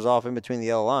it comes off in between the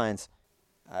yellow lines,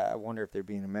 I wonder if there'd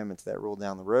be an amendment to that rule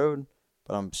down the road.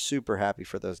 But I'm super happy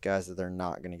for those guys that they're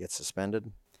not going to get suspended.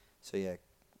 So yeah,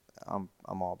 I'm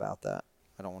all about that.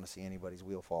 I don't want to see anybody's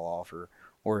wheel fall off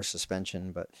or a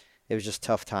suspension. But it was just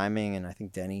tough timing, and I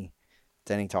think Denny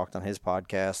talked on his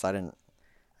podcast. I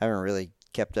haven't really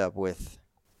kept up with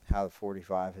how the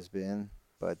 45 has been.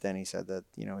 But then he said that,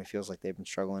 he feels like they've been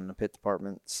struggling in the pit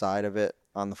department side of it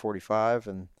on the 45.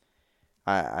 And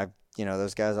I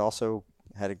those guys also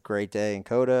had a great day in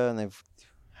COTA, and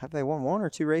have they won 1 or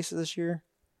 2 races this year?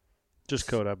 Just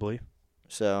COTA, I believe.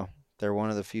 So they're one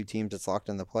of the few teams that's locked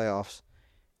in the playoffs.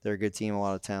 They're a good team, a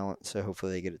lot of talent. So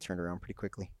hopefully they get it turned around pretty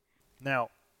quickly. Now,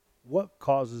 what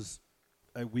causes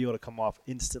a wheel to come off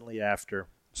instantly after?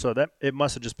 So that it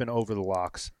must have just been over the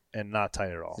locks and not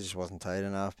tight at all. It just wasn't tight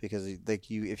enough because if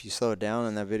you slow it down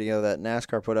in that video that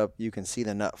NASCAR put up, you can see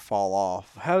the nut fall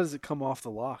off. How does it come off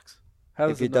the locks?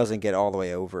 If it doesn't get all the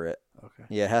way over it. Okay.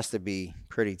 Yeah, it has to be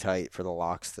pretty tight for the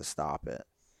locks to stop it.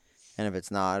 And if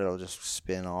it's not, it'll just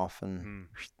spin off. And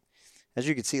as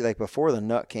you can see, like before the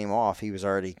nut came off, it was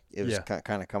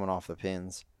kind of coming off the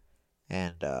pins.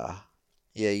 And,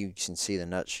 you can see the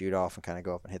nut shoot off and kind of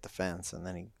go up and hit the fence. And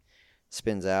then he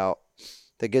spins out.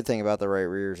 The good thing about the right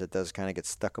rear is it does kind of get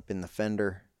stuck up in the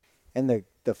fender. And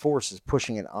the force is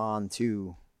pushing it on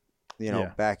to,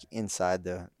 back inside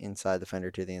the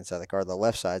fender to the inside of the car. The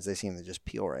left sides, they seem to just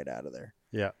peel right out of there.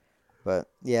 Yeah. But,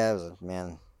 yeah, it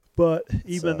was But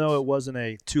even though it wasn't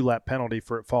a 2-lap penalty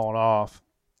for it falling off,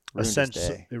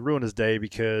 essentially it ruined his day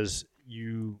because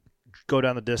you go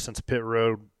down the distance, pit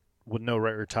road with no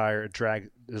right rear tire, it drags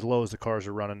as low as the cars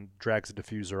are running, drags the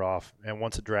diffuser off. And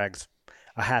once it drags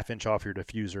a half inch off your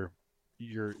diffuser,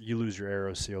 you lose your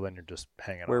aero seal, then you're just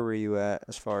hanging on. Where were you at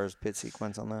as far as pit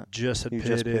sequence on that? Just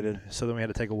pitted. So then we had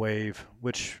to take a wave,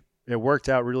 which it worked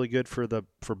out really good for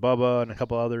Bubba and a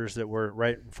couple others that were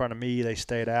right in front of me. They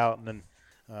stayed out, and then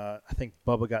I think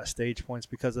Bubba got stage points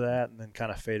because of that, and then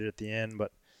kind of faded at the end.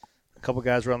 But a couple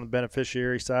guys were on the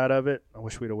beneficiary side of it. I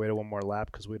wish we'd have waited one more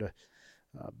lap because we'd have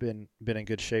been in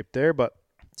good shape there. But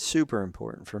super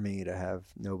important for me to have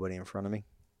nobody in front of me.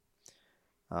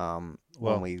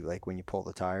 When you pull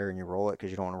the tire and you roll it,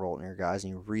 because you don't want to roll it near your guys,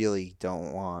 and you really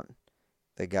don't want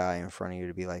the guy in front of you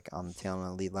to be like on the tail end of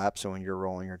the lead lap. So when you're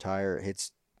rolling your tire, it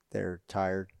hits their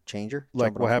tire changer.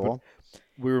 Like what happened?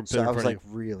 We were so I was like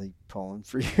really pulling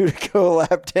for you to go a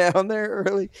lap down there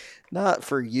early, not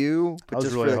for you, but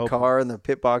just really for the car and the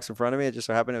pit box in front of me. It just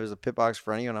so happened it was a pit box in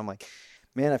front of you, and I'm like,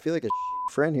 man, I feel like a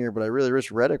friend here, but I really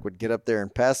wish Reddick would get up there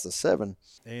and pass the 7.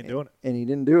 He ain't doing it, and he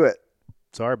didn't do it.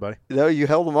 Sorry, buddy. No, you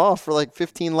held him off for like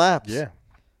 15 laps. Yeah.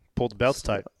 Pulled the belts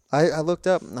tight. I looked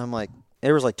up, and I'm like,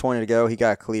 there was like 20 to go. He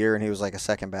got clear, and he was like a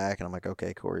second back. And I'm like,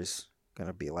 okay, Corey's going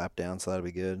to be a lap down, so that'll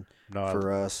be good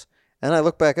for us. And I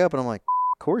look back up, and I'm like,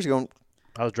 Corey's going.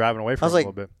 I was driving away from him a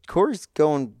little bit. Corey's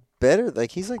going better.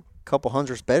 Like, he's like a couple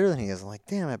hundredths better than he is. I'm like,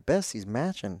 damn, at best, he's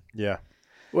matching. Yeah.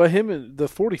 Well, him and the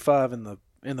 45 and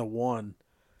the 1.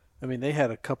 I mean, they had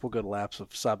a couple good laps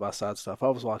of side-by-side stuff. I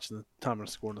was watching the time and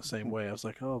score in the same way. I was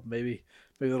like, oh, maybe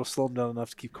it'll slow them down enough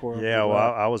to keep Corey. Yeah, well,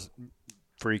 I was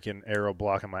freaking aero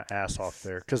blocking my ass off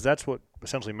there because that's what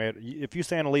essentially made – if you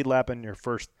stay on a lead lap in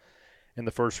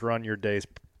the first run, your day's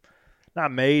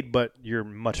not made, but you're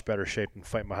in much better shape than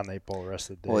fighting behind the 8 ball the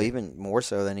rest of the day. Well, even more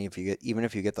so than if you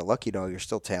get the lucky dog, you're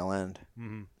still tail end.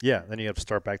 Mm-hmm. Yeah, then you have to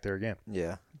start back there again.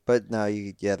 Yeah, but no,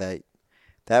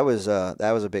 that was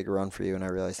a big run for you, and I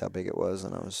realized how big it was,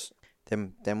 and I was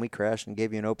then we crashed and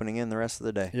gave you an opening in the rest of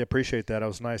the day. Yeah, appreciate that. It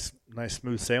was nice,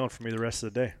 smooth sailing for me the rest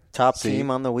of the day. Top team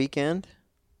on the weekend,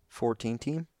 14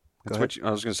 team. That's what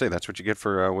I was going to say. That's what you get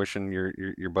for wishing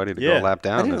your buddy to go a lap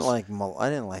down. I didn't like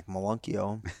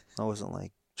Malunkio. I wasn't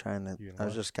like trying to. I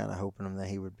was just kind of hoping him that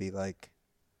he would be like.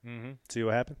 See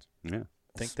what happens. Yeah,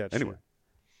 think that's anyway.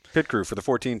 Pit crew for the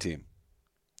 14 team.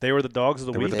 They were the dogs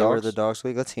of the week. They were the dogs of the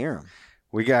week. Let's hear them.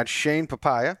 We got Shane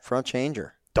Papaya, front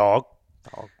changer, dog.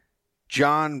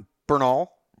 John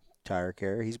Bernal, tire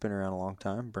carrier. He's been around a long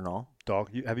time. Bernal, dog.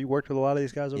 Have you worked with a lot of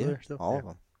these guys over there? Still, all of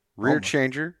them. Rear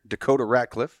changer Dakota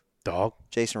Ratcliffe. Dog.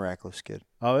 Jason Ratcliffe's good.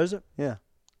 Oh, is it? Yeah.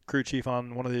 Crew chief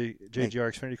on one of the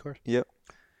JGR Xfinity cars? Yep.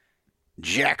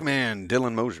 Jackman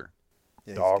Dylan Moser.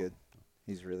 Yeah, dog. He's good.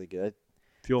 He's really good.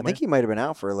 Fuel I think he might have been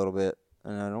out for a little bit,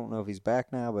 and I don't know if he's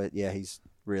back now, but yeah, he's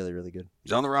really, really good.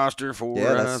 He's on the roster for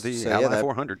the Ally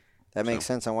 400. That makes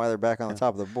sense on why they're back on the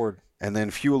top of the board. And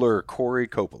then fueler Corey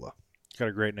Coppola. Got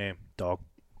a great name, dog.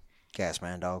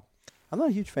 Gasman, dog. I'm not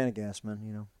a huge fan of Gasman.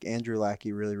 You know, Andrew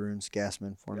Lackey really ruins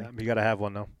Gasman for me. You got to have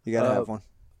one, though. You got to have one.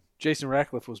 Jason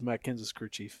Ratcliffe was Matt Kenseth's crew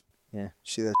chief. Yeah.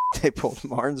 See that they pulled in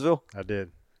Martinsville? I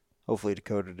did. Hopefully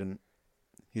Dakota didn't.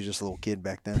 He was just a little kid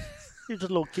back then. He was just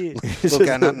a little kid. Little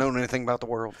guy not knowing anything about the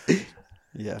world.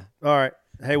 Yeah. All right.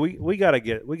 Hey, we gotta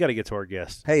get to our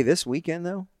guests. Hey, this weekend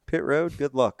though, pit road.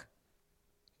 Good luck.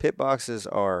 Pit boxes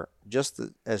are just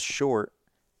as short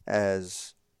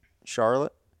as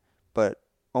Charlotte, but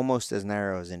almost as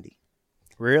narrow as Indy.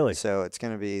 Really? So it's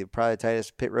going to be probably the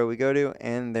tightest pit road we go to,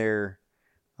 and they're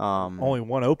only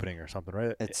one opening or something,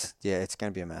 right? It's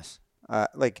going to be a mess.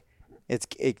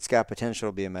 It's got potential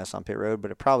to be a mess on pit road,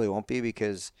 but it probably won't be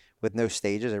because with no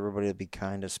stages, everybody will be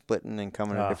kind of splitting and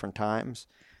coming at different times.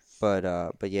 But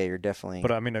yeah, you're definitely.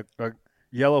 But I mean, a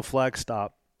yellow flag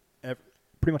stop.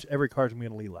 Pretty much every car's gonna be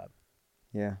in a lead lap.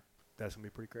 Yeah, that's gonna be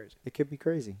pretty crazy. It could be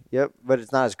crazy. Yep, but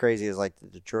it's not as crazy as like the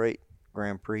Detroit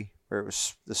Grand Prix where it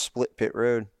was the split pit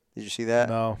road. Did you see that?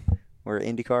 No. Where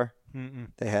IndyCar, Mm-mm.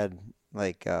 they had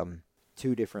like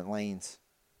 2 different lanes,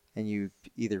 and you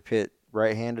either pit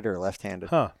right-handed or left-handed.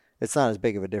 Huh. It's not as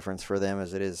big of a difference for them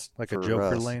as it is like for a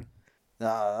Joker us. lane.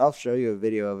 I'll show you a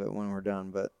video of it when we're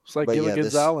done. But it's like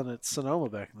Gilligan's Island at Sonoma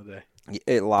back in the day.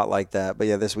 A lot like that. But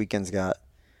yeah, this weekend's got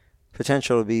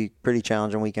potential to be pretty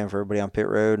challenging weekend for everybody on pit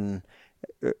road. And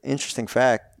interesting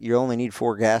fact, you only need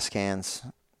 4 gas cans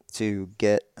to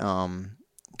get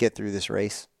through this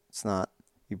race. It's not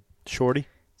shorty.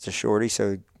 It's a shorty.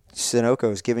 So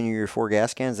Sunoco is giving you your 4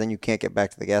 gas cans, then you can't get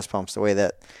back to the gas pumps. The way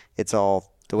that it's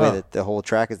all the way that the whole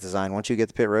track is designed. Once you get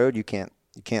to pit road, you can't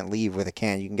leave with a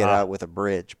can. You can get out with a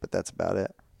bridge, but that's about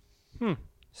it.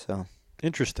 So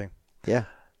interesting. Yeah.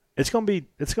 It's gonna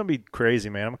be crazy,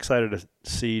 man. I'm excited to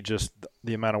see just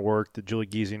the amount of work that Julie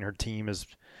Giese and her team has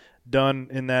done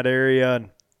in that area, and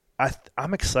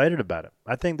I'm excited about it.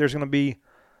 I think there's gonna be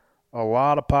a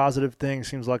lot of positive things.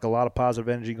 Seems like a lot of positive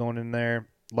energy going in there.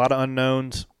 A lot of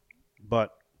unknowns,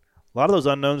 but a lot of those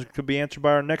unknowns could be answered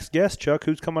by our next guest, Chuck.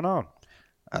 Who's coming on?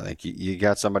 I think you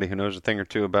got somebody who knows a thing or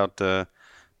two about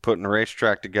putting a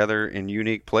racetrack together in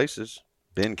unique places.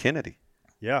 Ben Kennedy.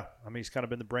 Yeah, I mean he's kind of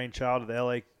been the brainchild of the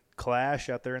LA Clash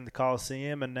out there in the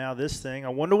Coliseum, and now this thing. I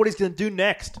wonder what he's going to do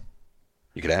next.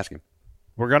 You could ask him.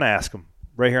 We're going to ask him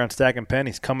right here on Stacking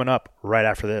Pennies, coming up right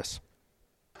after this.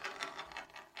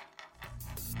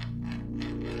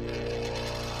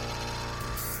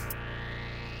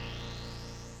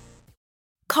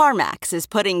 CarMax is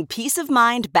putting peace of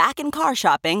mind back in car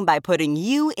shopping by putting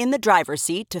you in the driver's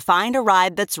seat to find a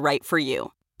ride that's right for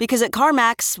you. Because at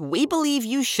CarMax, we believe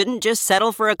you shouldn't just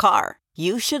settle for a car.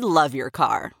 You should love your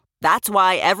car. That's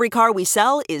why every car we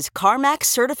sell is CarMax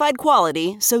certified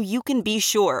quality, so you can be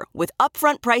sure with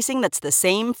upfront pricing that's the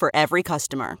same for every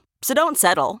customer. So don't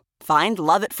settle. Find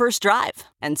love at first drive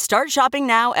and start shopping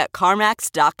now at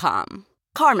CarMax.com.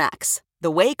 CarMax, the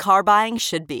way car buying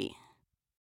should be.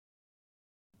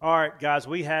 All right, guys,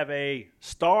 we have a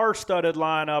star-studded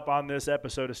lineup on this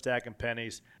episode of Stacking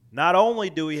Pennies. Not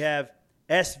only do we have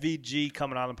SVG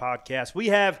coming on the podcast, we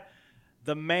have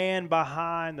the man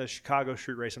behind the Chicago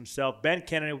Street Race himself, Ben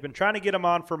Kennedy. We've been trying to get him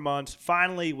on for months.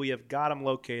 Finally, we have got him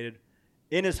located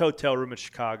in his hotel room in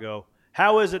Chicago.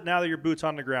 How is it now that your boot's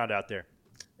on the ground out there?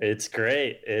 It's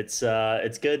great. It's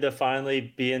good to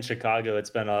finally be in Chicago.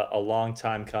 It's been a long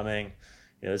time coming.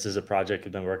 You know, this is a project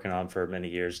we've been working on for many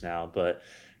years now, but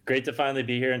great to finally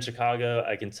be here in Chicago.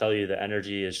 I can tell you the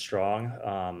energy is strong.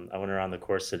 I went around the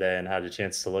course today and had a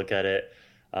chance to look at it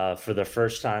for the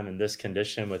first time in this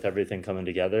condition with everything coming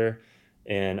together.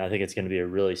 And I think it's going to be a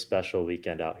really special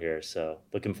weekend out here. So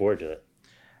looking forward to it.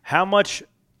 How much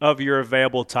of your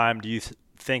available time do you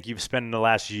think you've spent in the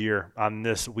last year on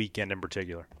this weekend in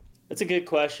particular? That's a good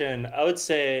question. I would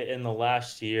say in the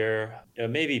last year,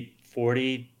 maybe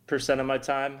 40% of my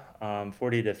time,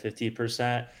 40 to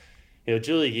 50%.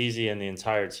 Julie Geezy and the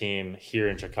entire team here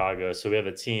in Chicago. So we have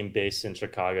a team based in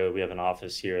Chicago. We have an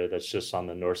office here that's just on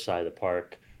the north side of the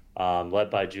park, led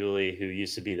by Julie, who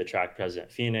used to be the track president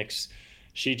at Phoenix.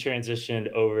 She transitioned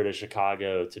over to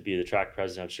Chicago to be the track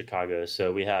president of Chicago.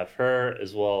 So we have her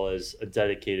as well as a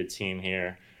dedicated team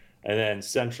here. And then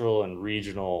central and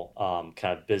regional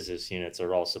kind of business units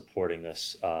are all supporting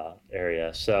this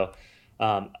area. So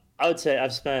I would say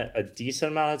I've spent a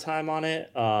decent amount of time on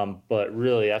it, but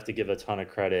really I have to give a ton of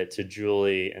credit to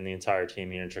Julie and the entire team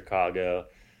here in Chicago.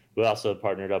 We also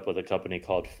partnered up with a company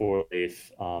called Four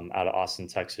Leaf out of Austin,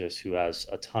 Texas, who has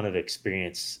a ton of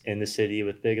experience in the city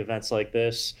with big events like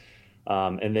this.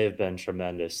 And they've been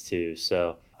tremendous too.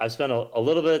 So I've spent a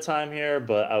little bit of time here,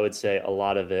 but I would say a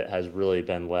lot of it has really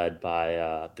been led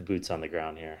by the boots on the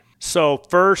ground here. So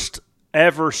first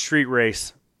ever street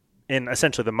race in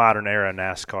essentially the modern era of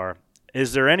NASCAR.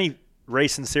 Is there any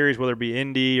racing series, whether it be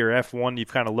Indy or F1,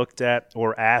 you've kind of looked at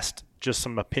or asked just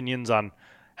some opinions on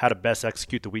how to best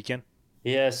execute the weekend?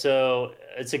 Yeah, so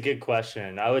it's a good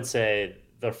question. I would say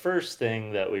the first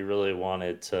thing that we really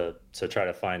wanted to try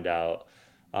to find out,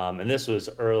 and this was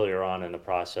earlier on in the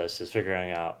process, is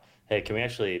figuring out, hey, can we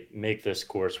actually make this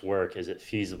course work? Is it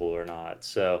feasible or not?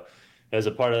 So as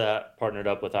a part of that, partnered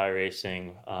up with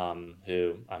iRacing,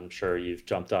 who I'm sure you've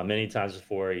jumped on many times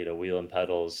before, wheel and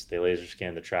pedals, they laser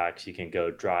scan the tracks, you can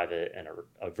go drive it in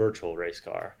a virtual race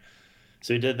car.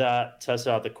 So we did that,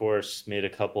 tested out the course, made a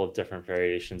couple of different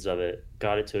variations of it,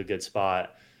 got it to a good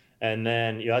spot. And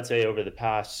then, I'd say over the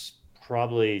past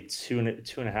probably two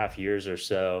and a half years or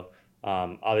so,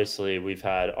 obviously we've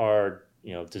had our,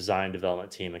 design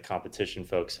development team and competition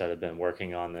folks that have been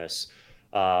working on this,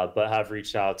 but have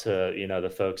reached out to, the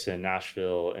folks in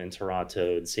Nashville and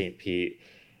Toronto and St. Pete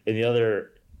and the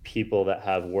other people that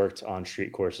have worked on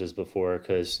street courses before,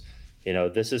 because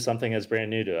this is something that's brand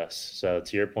new to us. So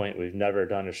to your point, we've never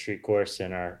done a street course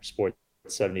in our sport's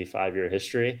 75-year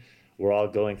history. We're all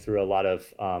going through a lot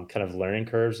of kind of learning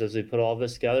curves as we put all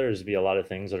this together. There's going to be a lot of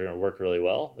things that are going to work really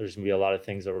well. There's going to be a lot of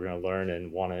things that we're going to learn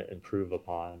and want to improve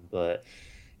upon. But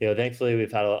thankfully,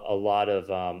 we've had a lot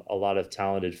of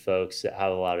talented folks that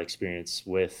have a lot of experience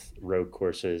with road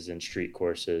courses and street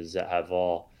courses that have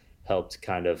all helped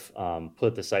kind of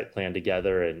put the site plan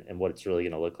together and what it's really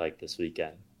going to look like this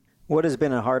weekend. What has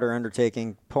been a harder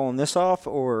undertaking, pulling this off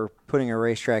or putting a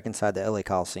racetrack inside the LA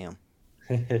Coliseum?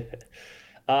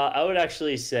 I would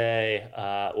actually say,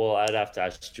 I'd have to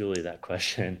ask Julie that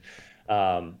question.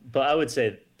 But I would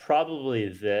say probably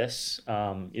this,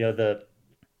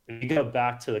 if you go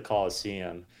back to the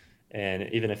Coliseum, and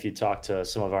even if you talk to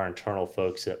some of our internal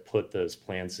folks that put those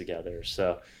plans together.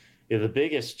 So the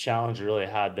biggest challenge we really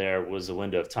had there was the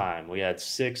window of time. We had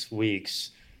 6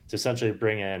 weeks to essentially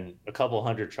bring in a couple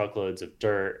hundred truckloads of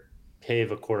dirt,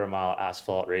 pave a quarter-mile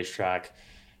asphalt racetrack,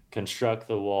 construct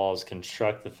the walls,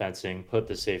 construct the fencing, put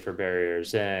the safer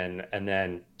barriers in, and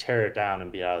then tear it down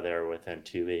and be out of there within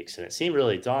 2 weeks. And it seemed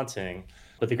really daunting,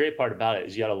 but the great part about it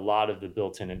is you had a lot of the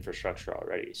built-in infrastructure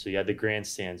already. So you had the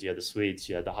grandstands, you had the suites,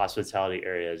 you had the hospitality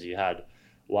areas, you had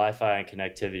Wi-Fi and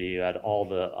connectivity, you had all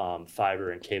the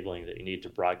fiber and cabling that you need to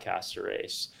broadcast a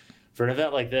race. For an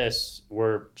event like this,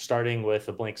 we're starting with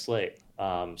a blank slate.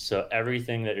 So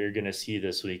everything that you're going to see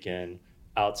this weekend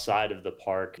outside of the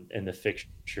park and the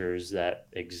fixtures that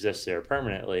exist there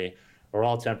permanently are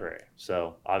all temporary.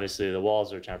 So obviously the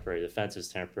walls are temporary, the fence is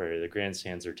temporary, the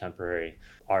grandstands are temporary.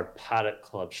 Our paddock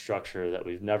club structure that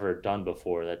we've never done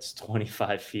before, that's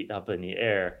 25 feet up in the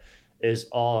air, is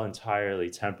all entirely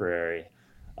temporary.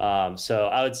 So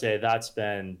I would say that's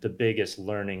been the biggest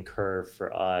learning curve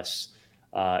for us.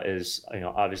 Is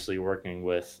obviously working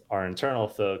with our internal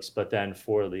folks, but then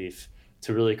Four Leaf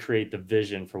to really create the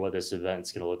vision for what this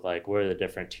event's going to look like. What are the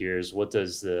different tiers? What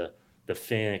does the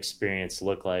fan experience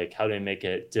look like? How do we make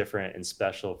it different and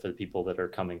special for the people that are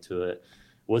coming to it?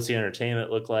 What's the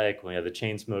entertainment look like when we have the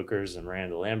Chainsmokers and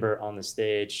Miranda Lambert on the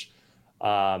stage?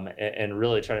 And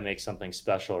really try to make something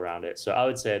special around it. So I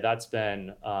would say that's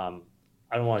been,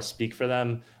 I don't want to speak for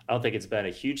them. I don't think it's been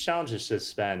a huge challenge. It's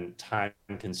just been time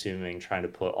consuming trying to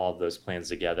put all of those plans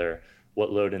together,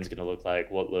 what load in's going to look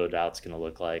like, what load out's going to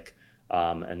look like,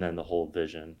 and then the whole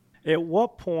vision. At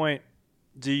what point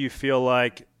do you feel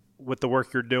like with the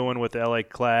work you're doing with the LA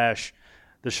Clash,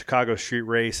 the Chicago Street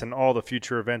Race, and all the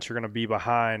future events you're going to be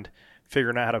behind,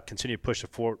 figuring out how to continue to push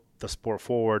the sport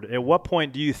forward, at what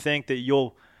point do you think that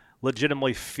you'll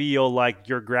legitimately feel like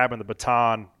you're grabbing the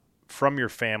baton from your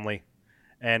family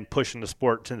and pushing the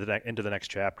sport into the next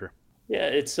chapter? Yeah,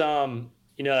 it's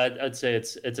I'd say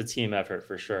it's a team effort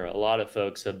for sure. A lot of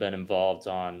folks have been involved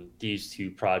on these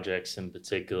two projects in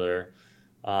particular.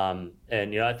 And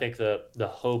I think the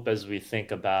hope as we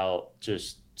think about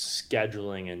just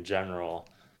scheduling in general,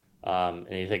 and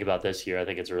you think about this year, I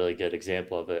think it's a really good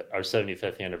example of it. Our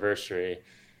 75th anniversary,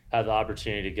 had the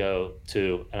opportunity to go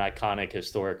to an iconic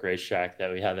historic racetrack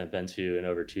that we haven't been to in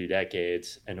over 2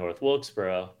 decades in North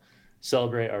Wilkesboro,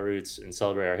 celebrate our roots and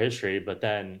celebrate our history, but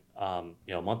then a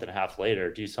month and a half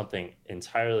later, do something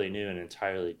entirely new and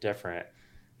entirely different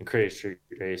and create a street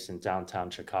race in downtown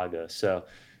Chicago. So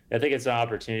I think it's an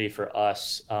opportunity for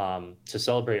us to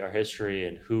celebrate our history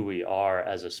and who we are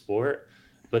as a sport,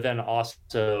 but then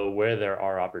also where there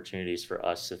are opportunities for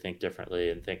us to think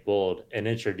differently and think bold and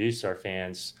introduce our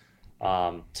fans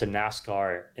to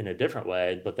NASCAR in a different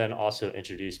way, but then also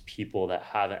introduce people that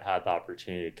haven't had the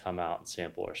opportunity to come out and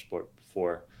sample our sport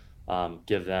before,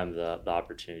 give them the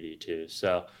opportunity to.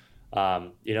 So,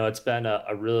 it's been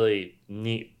a really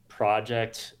neat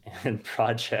project and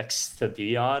projects to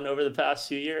be on over the past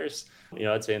few years.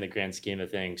 I'd say in the grand scheme of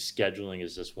things, scheduling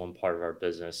is just one part of our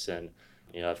business. And,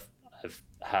 I've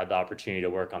had the opportunity to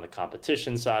work on the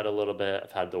competition side a little bit.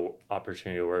 I've had the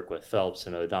opportunity to work with Phelps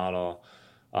and O'Donnell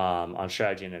on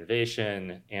strategy and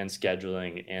innovation and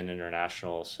scheduling and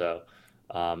international. So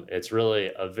it's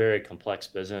really a very complex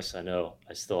business. I know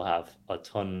I still have a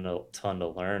ton to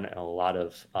learn and a lot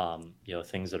of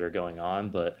things that are going on,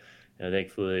 but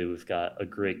thankfully we've got a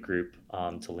great group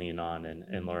to lean on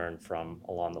and learn from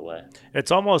along the way.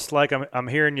 It's almost like I'm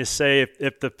hearing you say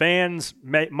if the fans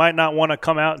might not want to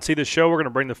come out and see the show, we're going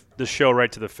to bring the show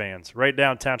right to the fans, right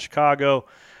downtown Chicago,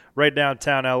 right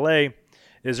downtown LA.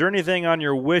 Is there anything on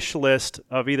your wish list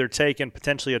of either taking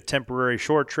potentially a temporary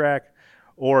short track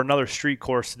or another street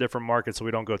course to different markets that we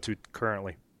don't go to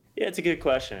currently? Yeah, it's a good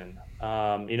question.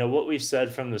 What we've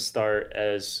said from the start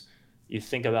as you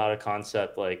think about a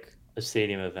concept like a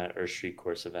stadium event or a street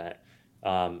course event,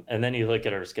 and then you look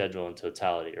at our schedule in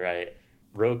totality, right?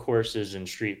 Road courses and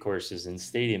street courses and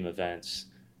stadium events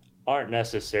aren't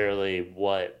necessarily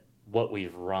what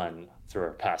we've run through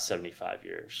our past 75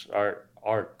 years.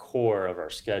 Our core of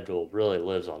our schedule really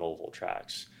lives on oval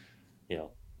tracks,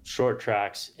 short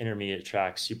tracks, intermediate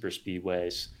tracks, super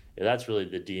speedways. That's really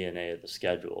the DNA of the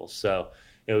schedule. So,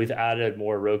 we've added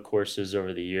more road courses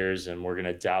over the years, and we're going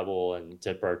to dabble and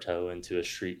dip our toe into a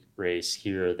street race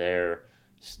here or there.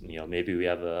 Maybe we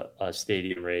have a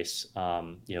stadium race,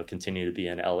 continue to be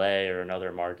in LA or in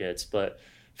other markets. But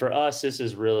for us, this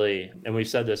is really, and we've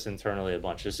said this internally a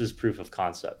bunch, this is proof of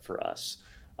concept for us.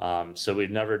 So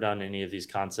we've never done any of these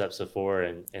concepts before.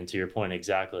 And to your point,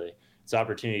 exactly, it's an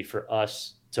opportunity for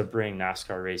us to bring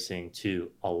NASCAR racing to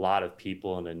a lot of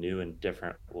people in a new and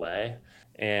different way.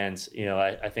 And,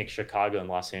 I think Chicago and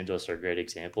Los Angeles are great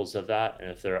examples of that.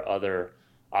 And if there are other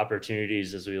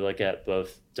opportunities as we look at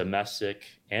both domestic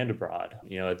and abroad,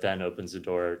 it then opens the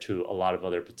door to a lot of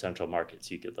other potential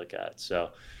markets you could look at.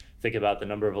 So think about the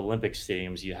number of Olympic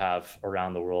stadiums you have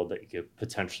around the world that you could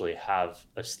potentially have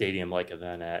a stadium-like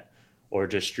event at, or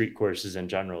just street courses in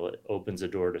general. It opens the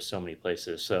door to so many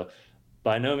places. So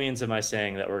by no means am I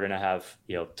saying that we're going to have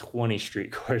 20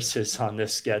 street courses on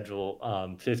this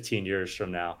schedule 15 years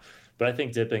from now. But I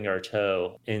think dipping our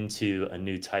toe into a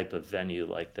new type of venue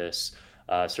like this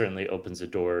certainly opens the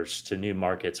doors to new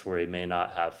markets where we may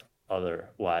not have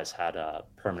otherwise had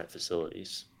permanent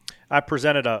facilities. I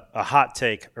presented a hot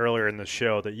take earlier in the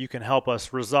show that you can help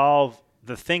us resolve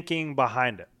the thinking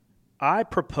behind it. I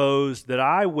proposed that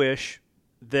I wish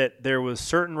that there was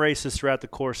certain races throughout the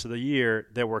course of the year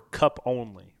that were cup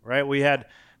only, right? We had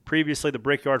previously the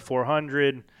Brickyard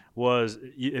 400 was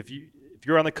if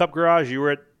you're on the Cup Garage, you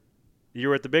were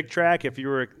at the big track. If you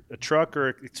were a truck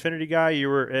or Xfinity guy, you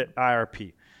were at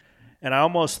IRP. And I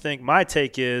almost think my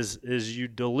take is you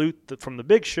dilute from the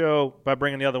big show by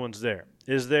bringing the other ones there.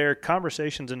 Is there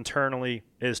conversations internally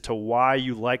as to why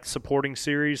you like supporting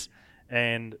series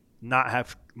and not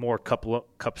have more cup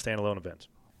standalone events?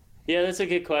 Yeah, that's a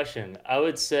good question. I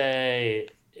would say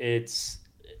it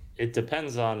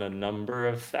depends on a number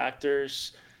of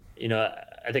factors.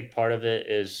 I think part of it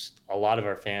is a lot of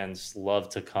our fans love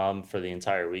to come for the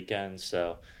entire weekend.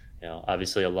 So,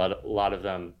 obviously a lot of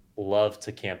them love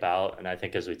to camp out. And I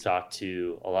think as we talk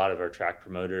to a lot of our track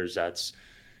promoters, that's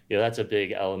a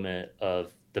big element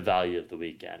of the value of the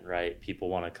weekend, right? People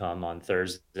want to come on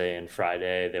Thursday and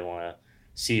Friday. They want to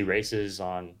see races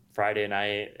on Friday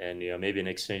night and, maybe an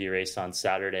Xfinity race on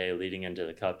Saturday leading into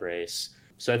the Cup race.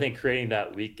 So I think creating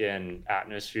that weekend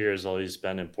atmosphere has always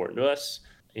been important to us.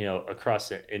 across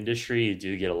the industry, you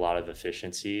do get a lot of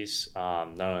efficiencies,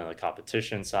 not only on the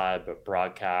competition side, but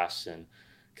broadcasts and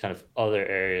kind of other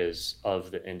areas of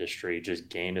the industry just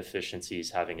gain efficiencies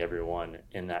having everyone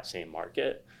in that same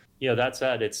market. That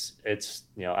said, it's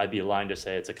I'd be lying to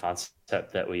say it's a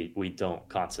concept that we don't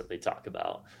constantly talk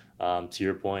about. To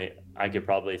your point, I could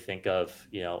probably think of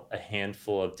a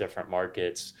handful of different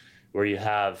markets where you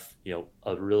have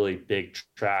a really big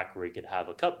track where you could have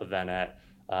a cup event at,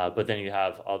 but then you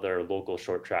have other local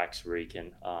short tracks where you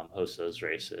can host those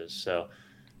races. So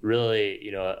really,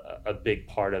 a big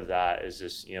part of that is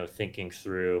just thinking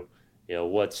through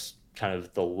what's kind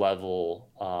of the level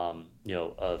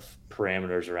of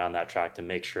parameters around that track to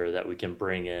make sure that we can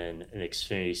bring in an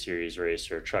Xfinity Series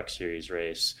race or a Truck Series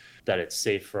race, that it's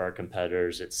safe for our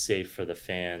competitors, it's safe for the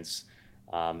fans,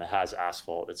 it has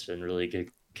asphalt, it's in really good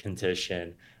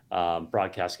condition,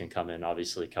 broadcast can come in,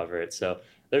 obviously cover it. So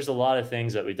there's a lot of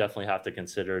things that we definitely have to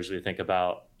consider as we think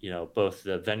about both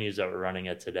the venues that we're running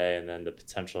at today and then the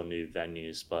potential new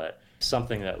venues, but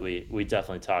something that we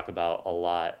definitely talk about a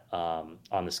lot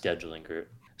on the scheduling group.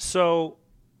 So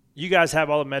you guys have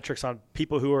all the metrics on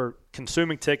people who are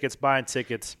consuming tickets, buying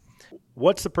tickets.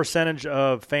 What's the percentage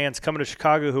of fans coming to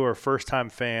Chicago who are first-time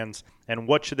fans, and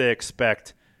what should they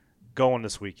expect going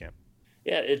this weekend?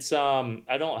 Yeah, it's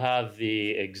I don't have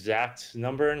the exact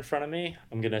number in front of me.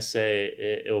 I'm gonna say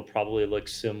it will probably look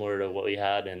similar to what we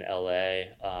had in LA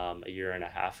a year and a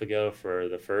half ago for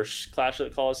the first Clash at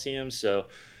the Coliseum. So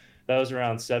that was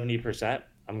around 70%.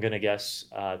 I'm gonna guess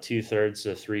 2/3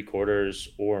 to 3/4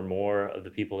 or more of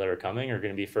the people that are coming are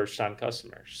gonna be first time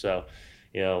customers. So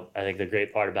I think the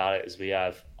great part about it is we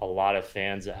have a lot of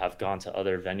fans that have gone to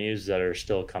other venues that are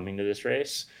still coming to this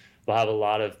race. We'll have a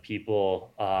lot of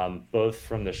people, both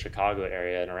from the Chicago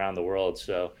area and around the world.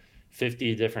 So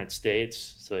 50 different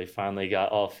states. So they finally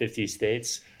got all 50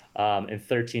 states. And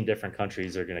 13 different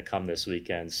countries are going to come this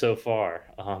weekend. So far,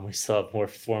 we still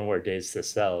have 4 more days to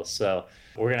sell. So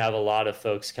we're going to have a lot of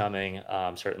folks coming,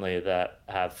 certainly that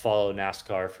have followed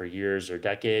NASCAR for years or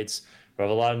decades. We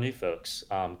have a lot of new folks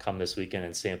come this weekend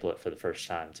and sample it for the first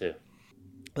time too.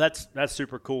 That's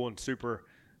super cool and super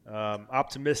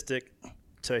optimistic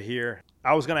to hear.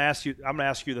 I'm going to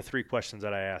ask you the 3 questions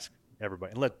that I ask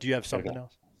everybody. And do you have something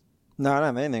else? No, I don't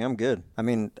have anything. I'm good. I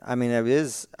mean, it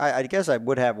is. I guess I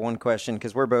would have one question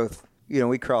because we're both,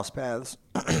 we cross paths.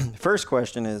 First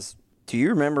question is, do you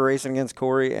remember racing against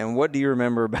Corey, and what do you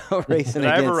remember about racing against him? Did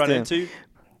I ever run into you?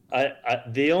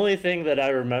 The only thing that I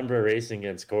remember racing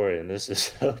against Corey, and this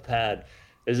is so bad,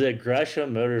 is at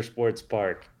Gresham Motorsports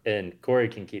Park, and Corey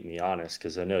can keep me honest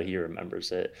because I know he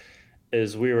remembers it.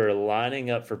 Is we were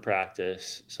lining up for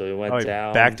practice, so we went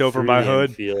down, backed over my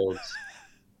hood. Infield.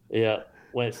 Yeah,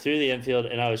 went through the infield,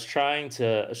 and I was trying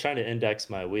to index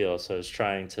my wheel, so I was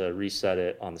trying to reset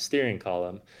it on the steering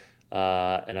column,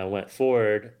 and I went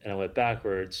forward and I went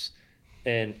backwards,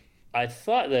 and I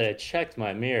thought that I checked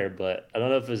my mirror, but I don't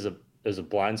know if it was a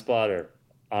blind spot or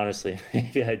honestly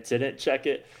maybe I didn't check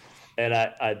it, and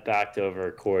I backed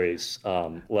over Corey's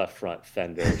left front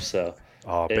fender, so.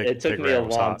 It took me a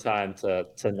long time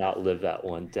to not live that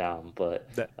one down, but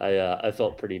I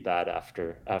felt pretty bad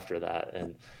after that.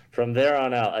 And from there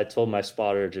on out, I told my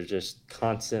spotter to just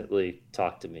constantly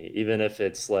talk to me, even if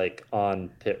it's like on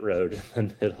pit road in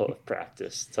the middle of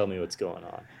practice. Tell me what's going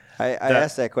on. I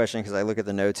asked that question because I look at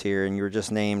the notes here, and you were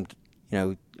just named,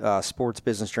 Sports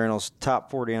Business Journal's top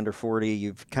 40 under 40.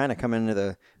 You've kind of come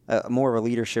into more of a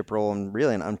leadership role and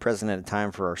really an unprecedented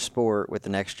time for our sport with the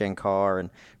next gen car and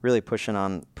really pushing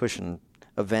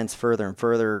events further and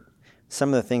further.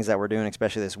 Some of the things that we're doing,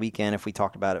 especially this weekend, if we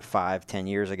talked about it 5-10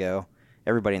 years ago,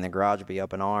 everybody in the garage would be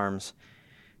up in arms.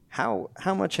 How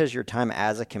much has your time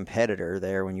as a competitor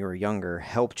there when you were younger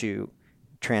helped you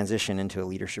transition into a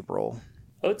leadership role?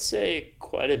 I would say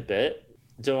quite a bit.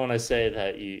 Don't want to say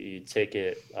that you take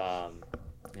it,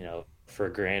 for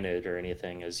granted or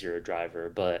anything as you're a driver,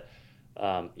 but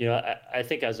I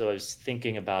think as I was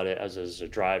thinking about it as a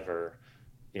driver,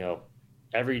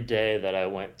 every day that I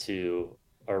went to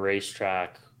a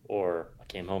racetrack or I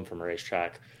came home from a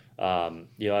racetrack, I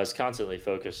was constantly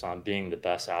focused on being the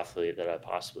best athlete that I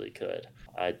possibly could.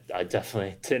 I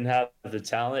definitely didn't have the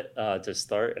talent to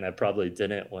start, and I probably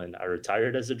didn't when I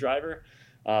retired as a driver.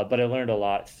 But I learned a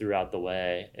lot throughout the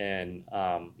way. And,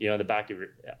 in the back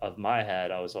of my head,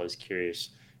 I was always curious,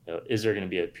 is there going to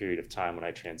be a period of time when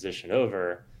I transition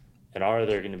over? And are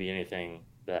there going to be anything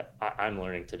that I'm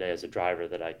learning today as a driver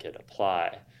that I could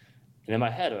apply? And in my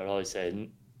head, I would always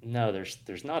say, no,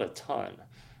 there's not a ton.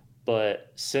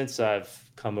 But since I've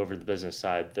come over to the business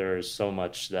side, there's so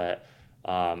much that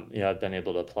I've been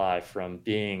able to apply from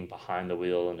being behind the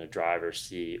wheel in a driver's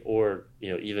seat, or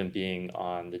even being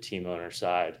on the team owner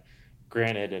side,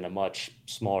 granted in a much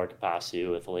smaller capacity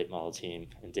with a late model team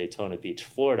in Daytona Beach,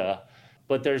 Florida.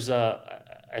 But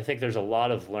I think there's a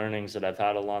lot of learnings that I've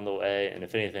had along the way, and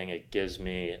if anything, it gives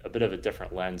me a bit of a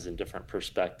different lens and different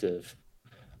perspective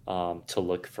to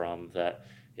look from. That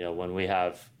when we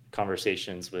have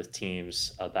conversations with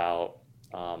teams about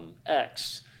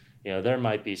X, there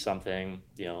might be something,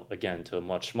 again, to a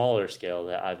much smaller scale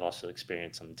that I've also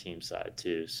experienced on the team side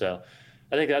too. So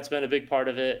I think that's been a big part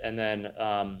of it. And then,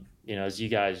 as you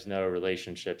guys know,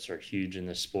 relationships are huge in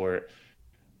this sport.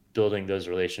 Building those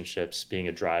relationships, being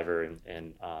a driver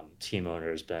and team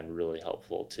owner has been really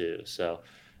helpful too. So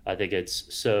I think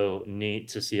it's so neat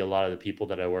to see a lot of the people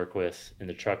that I work with in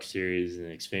the Truck Series and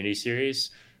the Xfinity Series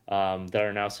that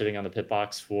are now sitting on the pit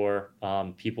box for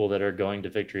people that are going to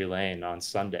Victory Lane on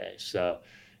Sunday. So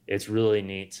it's really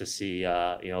neat to see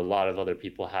a lot of other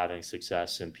people having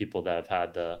success and people that have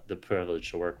had the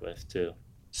privilege to work with too.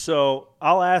 So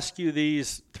I'll ask you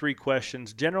these 3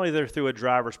 questions. Generally, they're through a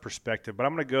driver's perspective, but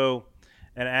I'm going to go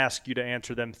and ask you to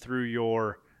answer them through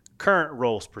your current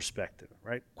role's perspective,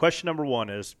 right? Question number 1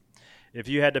 is, if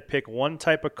you had to pick one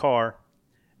type of car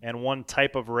and one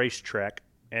type of racetrack,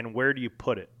 and where do you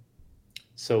put it?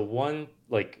 So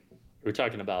we're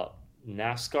talking about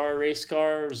NASCAR race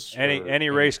cars? Any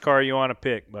race car you want to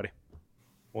pick, buddy.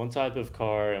 One type of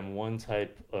car and one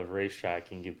type of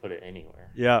racetrack, and you can put it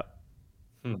anywhere. Yeah.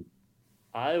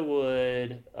 I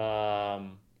would, I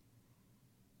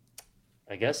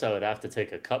guess I would have to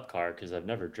take a cup car because I've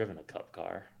never driven a cup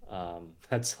car.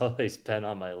 That's always been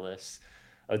on my list.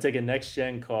 I would take a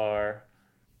next-gen car.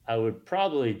 I would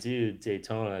probably do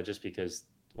Daytona just because,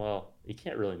 well, you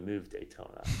can't really move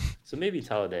Daytona. So maybe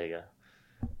Talladega.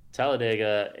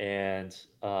 And,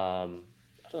 I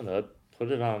don't know,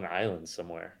 put it on an island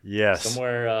somewhere. Yes.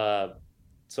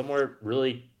 Somewhere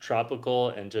really tropical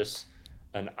and just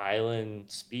an island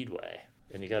speedway,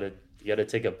 and you gotta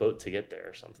take a boat to get there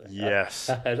or something. Yes.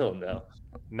 I don't know.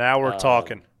 Now we're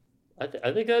talking. I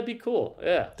think that'd be cool.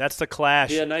 Yeah. That's the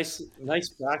Clash. Yeah, nice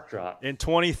backdrop. In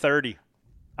 2030,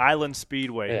 Island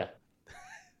Speedway. Yeah.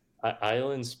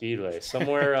 Island Speedway,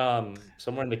 somewhere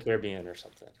in the Caribbean or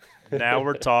something. Now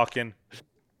we're talking.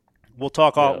 We'll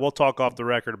talk off the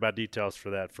record about details for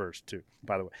that first too,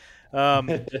 by the way.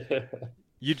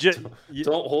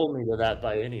 Don't hold me to that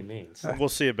by any means. We'll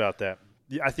see about that.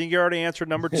 I think you already answered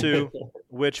number 2,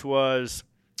 which was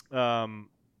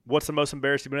what's the most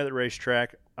embarrassed you've been at the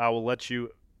racetrack. I'll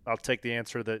take the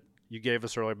answer that you gave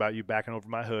us earlier about you backing over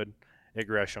my hood at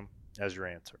Gresham as your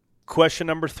answer. Question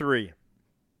number 3,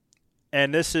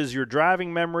 and this is your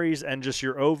driving memories and just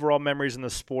your overall memories in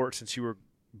the sport since you were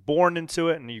born into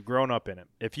it and you've grown up in it.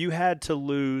 If you had to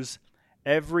lose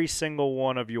every single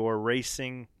one of your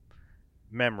racing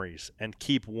memories and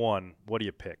keep one, what do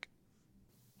you pick?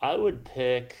 I would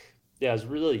pick, I was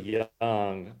really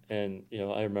young, and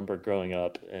I remember growing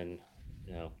up and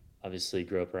obviously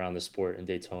grew up around the sport in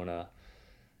Daytona.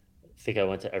 I think I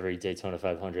went to every Daytona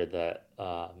 500 that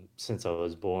since I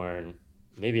was born.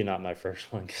 Maybe not my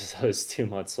first one because I was 2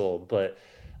 months old, but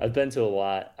I've been to a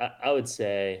lot. I would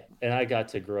say, and I got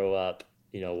to grow up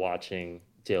watching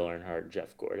Dale Earnhardt and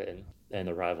Jeff Gordon and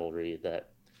the rivalry that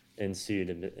ensued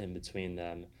in between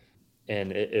them.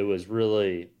 And it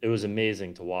was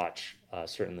amazing to watch,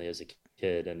 certainly as a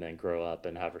kid, and then grow up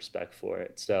and have respect for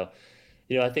it. So,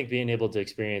 I think being able to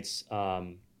experience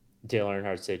Dale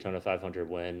Earnhardt's Daytona 500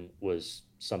 win was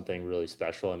something really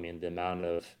special. I mean, the amount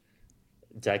of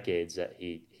decades that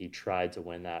he tried to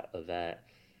win that event,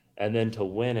 and then to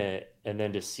win it, and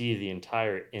then to see the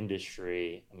entire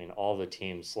industry, I mean, all the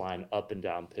teams line up and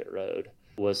down pit road,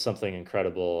 was something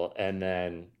incredible. And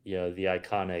then, the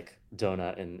iconic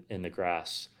donut in the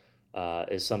grass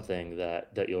is something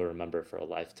that you'll remember for a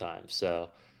lifetime.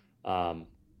 So,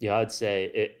 I'd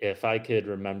say if I could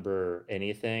remember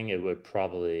anything, it would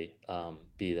probably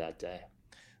be that day.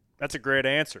 That's a great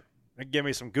answer. That gave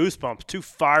me some goosebumps to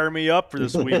fire me up for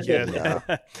this weekend.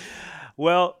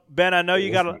 Well, Ben, I know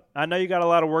you got a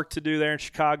lot of work to do there in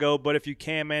Chicago, but if you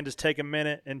can, man, just take a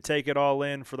minute and take it all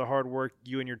in for the hard work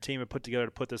you and your team have put together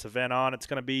to put this event on. It's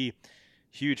going to be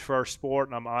huge for our sport,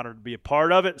 and I'm honored to be a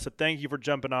part of it. So thank you for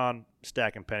jumping on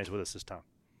Stacking Pennies with us this time.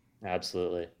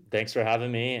 Absolutely. Thanks for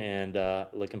having me, and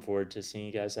looking forward to seeing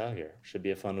you guys out here. Should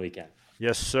be a fun weekend.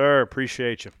 Yes, sir.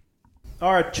 Appreciate you.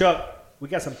 All right, Chuck, we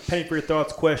got some Penny for Your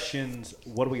Thoughts questions.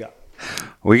 What do we got?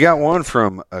 We got one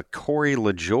from a Corey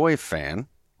LaJoy fan.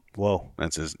 Whoa.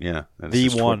 That's his, yeah. That's the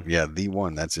his one. The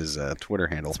one. That's his Twitter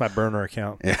handle. That's my burner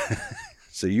account. Yeah.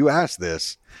 So you asked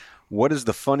this. what is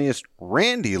the funniest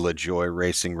Randy LaJoy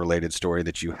racing related story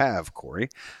that you have, Corey?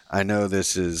 I know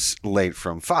this is late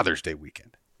from Father's Day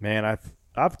weekend. Man,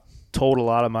 I've told a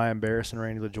lot of my embarrassing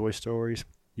Randy LaJoy stories.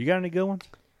 You got any good ones?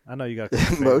 I know you got.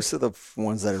 Most of the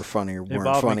ones that are funny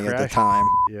weren't funny at the crashing. time.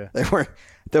 Yeah, they weren't.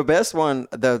 The best one,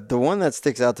 the one that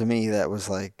sticks out to me that was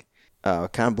like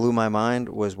kind of blew my mind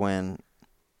was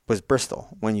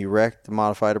Bristol, when you wrecked the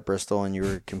modified at Bristol and you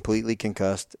were completely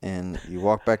concussed and you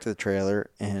walked back to the trailer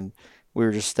and we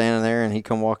were just standing there and he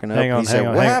come walking up. He said,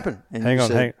 "What happened?" And you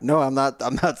said, "No, I'm not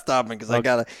stopping because I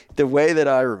gotta." The way that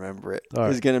I remember it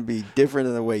is going to be different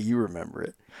than the way you remember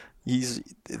it.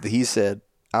 He said,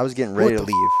 "I was getting ready to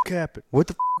leave. Happened? What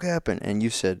the f happened?" And you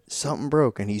said, "Something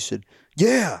broke." And he said,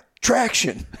 "Yeah,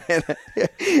 traction." And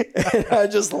I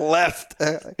just left.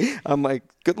 I'm like,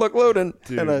 "Good luck loading."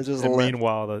 Dude, and I just left.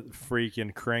 Meanwhile, the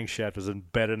freaking crankshaft was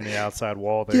embedded in the outside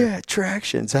wall there. Yeah,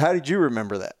 traction. So how did you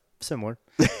remember that? Similar.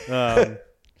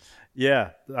 Yeah,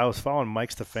 I was following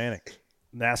Mike Stefanik,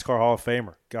 NASCAR Hall of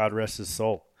Famer, God rest his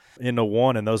soul, into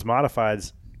one, and those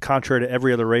modifieds, contrary to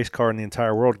every other race car in the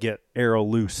entire world, get aero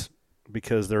loose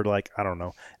because they're like, I don't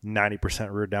know,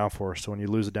 90% rear downforce. So when you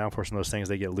lose the downforce in those things,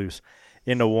 they get loose.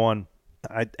 Into one,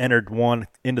 I entered one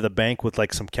into the bank with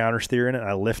like some counter steer in it.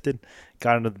 I lifted,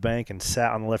 got into the bank, and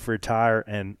sat on the left rear tire,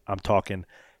 and I'm talking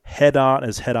head on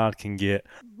as head on can get.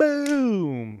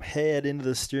 Boom! Head into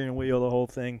the steering wheel, the whole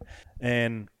thing.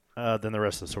 And then the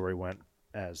rest of the story went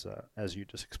as you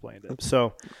just explained it.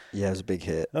 So yeah, it was a big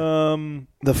hit.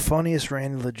 The funniest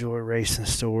Randy LaJoy racing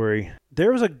story.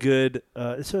 There was a good.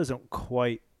 This isn't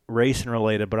quite racing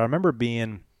related, but I remember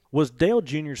was Dale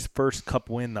Jr.'s first Cup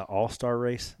win the All-Star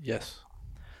race? Yes.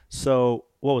 So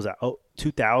what was that?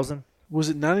 2000. Was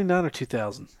it 99 or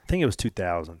 2000? I think it was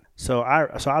 2000. So I'd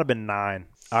have been 9.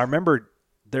 I remember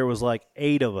there was like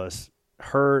 8 of us,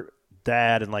 her,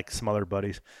 Dad, and like some other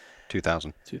buddies.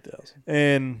 2000.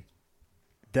 And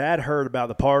Dad heard about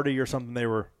the party or something they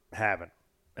were having.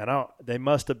 And they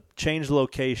must have changed the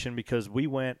location because we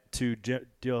went to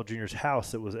Dale Jr.'s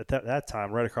house that was at that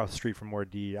time right across the street from where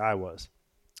DEI was.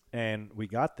 And we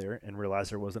got there and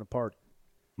realized there wasn't a party.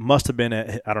 Must have been,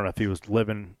 I don't know if he was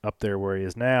living up there where he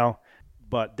is now,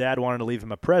 but Dad wanted to leave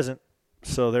him a present.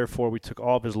 So therefore we took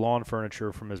all of his lawn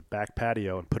furniture from his back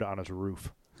patio and put it on his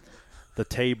roof. The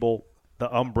table, the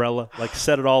umbrella, like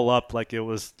set it all up like it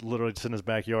was literally just in his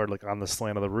backyard, like on the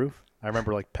slant of the roof. I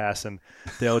remember like passing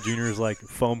Dale Jr.'s like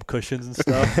foam cushions and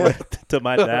stuff like, to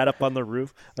my dad up on the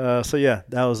roof. So yeah,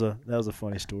 that was a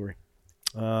funny story.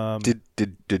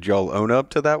 Did y'all own up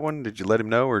to that one? Did you let him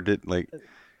know, or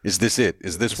is this it?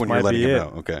 Is this when you're letting him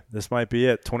know? Okay. This might be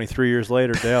it. 23 years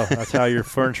later, Dale, that's how your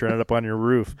furniture ended up on your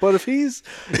roof. But if he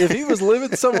was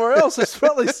living somewhere else, it's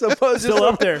probably somebody still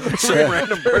up there. Some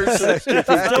random person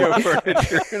patio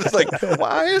furniture. It's like,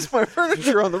 why is my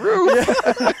furniture on the roof?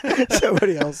 Yeah.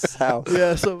 Somebody else's house.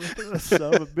 Yeah, some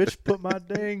son of a bitch put my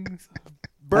dang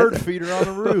bird feeder on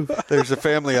the roof. There's a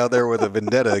family out there with a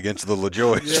vendetta against the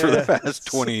LaJoys for the past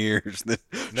 20 years.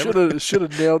 Should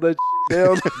have nailed that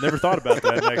down. Never thought about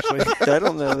that, actually. I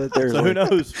don't know that there's. So who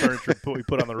knows furniture we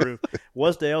put on the roof.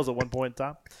 Was Dale's at one point in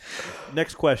time.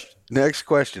 Next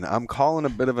question. I'm calling a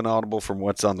bit of an audible from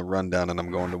what's on the rundown, and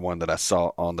I'm going to one that I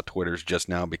saw on the Twitters just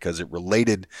now because it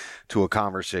related to a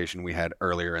conversation we had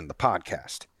earlier in the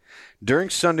podcast. During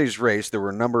Sunday's race, there were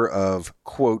a number of,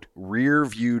 quote, rear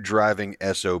view driving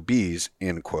SOBs,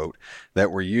 end quote, that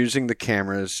were using the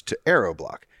cameras to aero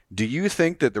block. Do you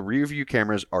think that the rear view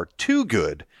cameras are too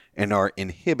good and are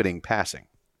inhibiting passing?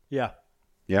 Yeah.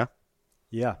 Yeah?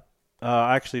 Yeah.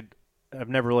 Actually, I've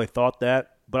never really thought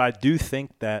that, but I do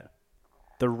think that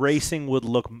the racing would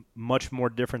look much more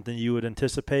different than you would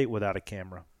anticipate without a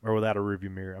camera or without a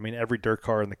rearview mirror. I mean, every dirt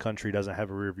car in the country doesn't have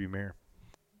a rearview mirror.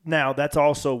 Now, that's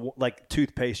also like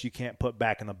toothpaste you can't put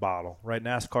back in the bottle, right?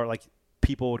 NASCAR, like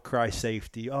people would cry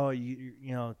safety. Oh, you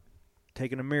know,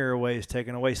 taking a mirror away is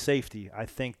taking away safety. I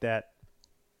think that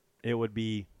it would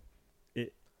be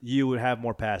you would have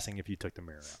more passing if you took the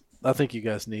mirror out. I think you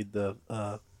guys need the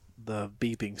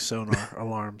beeping sonar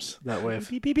alarms that way.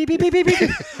 Beep, beep, beep, beep, beep, beep,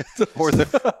 beep. or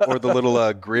the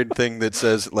little grid thing that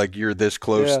says like you're this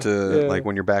close to like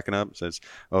when you're backing up, it says,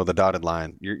 oh, the dotted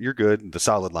line, you're good. The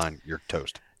solid line, you're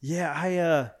toast.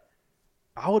 Yeah,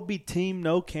 I would be team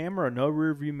no camera, no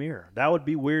rear view mirror. That would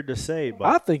be weird to say, but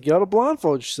I think you ought to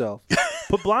blindfold yourself.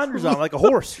 Put blinders on like a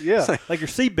horse. Yeah, like your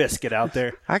sea biscuit out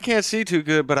there. I can't see too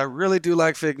good, but I really do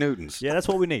like fig Newtons. Yeah, that's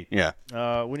what we need. Yeah.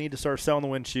 We need to start selling the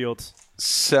windshields.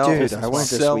 Dude, I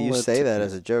went you say that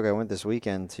as a joke. I went this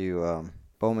weekend to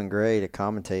Bowman Gray to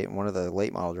commentate, and one of the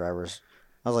late model drivers,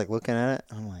 I was like looking at it,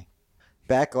 and I'm like,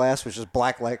 back glass was just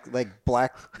black, like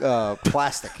black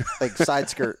plastic, like side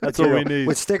skirt. That's what we need.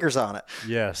 With stickers on it.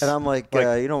 Yes. And I'm like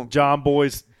you don't. John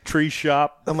Boy's tree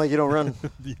shop. I'm like, you don't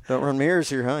run mirrors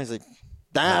here, huh? He's like,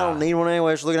 I don't need one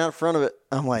anyway. Just looking out in front of it.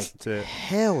 I'm like,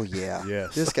 hell yeah.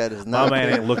 Yes. This guy does not. My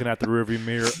man ain't looking at the rearview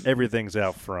mirror. Everything's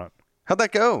out front. How'd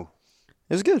that go?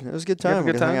 It was good. It was a good time.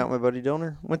 Good time? Hang out with my buddy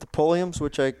Donor. Went to Pulliam's,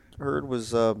 which I heard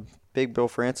was Big Bill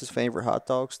Francis' favorite hot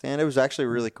dog stand. It was actually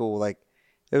really cool. Like,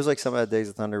 it was like some of that Days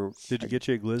of Thunder. Did you get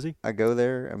you a glizzy? I go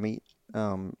there. I meet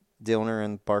Dillner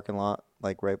in the parking lot,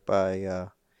 like right by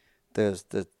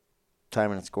the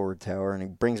time and score tower, and he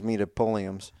brings me to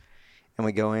Pulliam's. And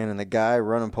we go in, and the guy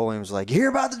running Pulliam's like, "You hear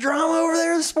about the drama over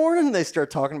there this morning?" And they start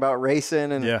talking about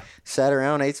racing, and sat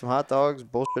around, ate some hot dogs,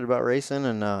 bullshit about racing,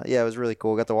 and it was really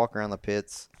cool. Got to walk around the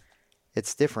pits.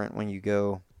 It's different when you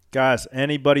go. Guys,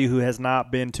 anybody who has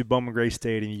not been to Bowman Gray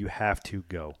Stadium, you have to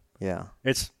go. Yeah,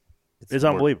 it's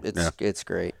unbelievable. It's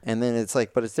great, and then it's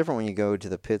like, but it's different when you go to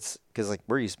the pits because like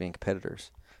we're used to being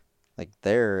competitors. Like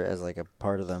there, as like a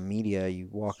part of the media, you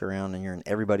walk around and you're in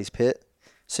everybody's pit.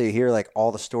 So you hear like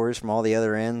all the stories from all the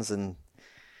other ends, and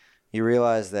you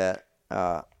realize that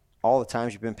all the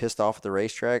times you've been pissed off at the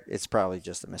racetrack, it's probably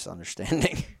just a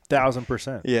misunderstanding.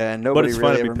 1,000%. Yeah, and nobody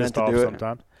really ever meant to do it.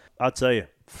 Sometimes. I'll tell you,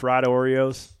 fried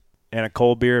Oreos and a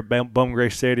cold beer at Bowman Gray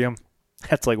Stadium,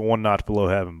 that's like one notch below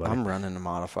heaven, buddy. I'm running a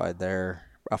modified there,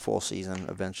 a full season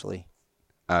eventually.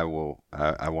 I will.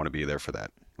 I want to be there for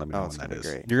that. Let me know when that is.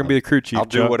 Great. You're going to be the crew chief, I'll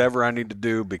do whatever I need to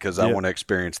do because I want to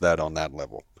experience that on that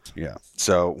level. Yeah.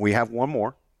 So we have one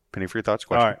more Penny for Your Thoughts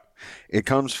question. All right. It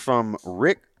comes from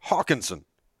Rick Hawkinson.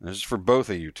 This is for both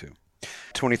of you two.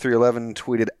 2311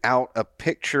 tweeted out a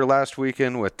picture last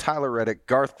weekend with Tyler Reddick,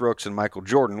 Garth Brooks, and Michael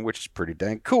Jordan, which is pretty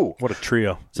dang cool. What a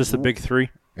trio. Is this the big three?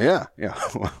 Yeah.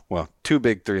 Well, two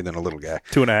big three, then a little guy.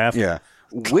 2.5. Yeah.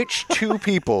 Which two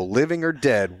people, living or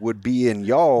dead, would be in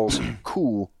y'all's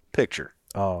cool picture?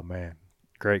 Oh, man.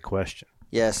 Great question.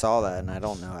 Yeah, I saw that, and I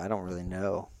don't know. I don't really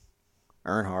know.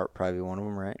 Earnhardt probably one of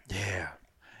them, right? Yeah.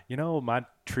 You know, my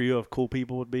trio of cool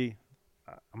people would be,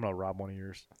 I'm going to rob one of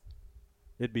yours.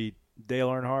 It'd be Dale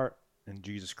Earnhardt and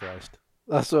Jesus Christ.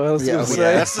 That's what I was going to say.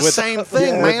 That's the same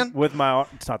thing, man. With my,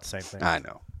 it's not the same thing. I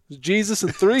know. Jesus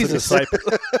and threes.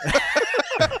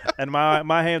 And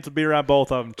my hands would be around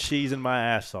both of them, cheesing my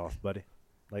ass off, buddy.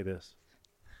 Like this.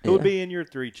 Who would be in your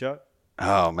three, Chuck?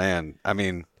 Oh, man. I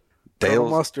mean, Colonel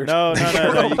Mustard. No,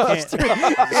 you can't.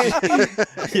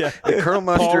 Yeah. Colonel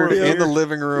Mustard in the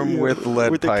living room with the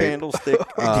lead with pipe. The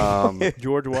candlestick.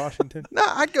 George Washington. No,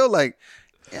 I'd go like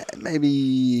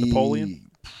maybe Napoleon.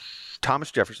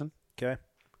 Thomas Jefferson. Okay.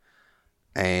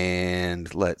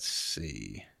 And let's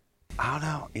see. I don't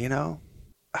know. You know,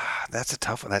 that's a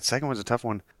tough one. That second one's a tough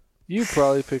one. You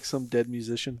probably pick some dead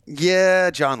musician. Yeah,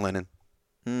 John Lennon.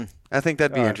 I think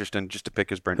that'd be interesting just to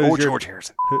pick his brain. Or George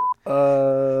Harrison.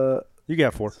 You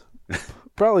got four.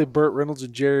 Probably Burt Reynolds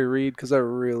and Jerry Reed because I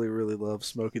really, really love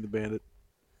Smokey the Bandit.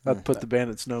 I'd put the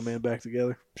Bandit Snowman back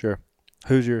together. Sure.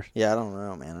 Who's yours? Yeah, I don't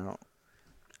know, man.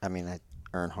 I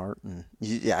Earnhardt and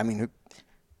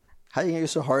how you gonna go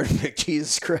so hard to pick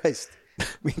Jesus Christ? I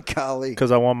mean, golly.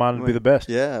 Because I want mine to be the best.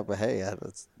 Yeah, but hey,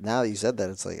 now that you said that,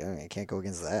 it's like I can't go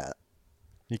against that.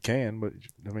 You can, but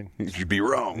I mean, you'd be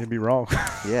wrong. You'd be wrong.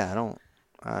 Yeah, I don't.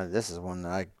 This is one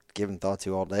that I've given thought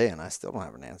to all day, and I still don't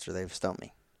have an answer. They've stumped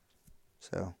me.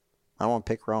 So I don't want to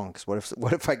pick wrong. Because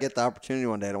what if I get the opportunity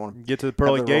one day? I don't want to get to the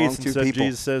pearly gates and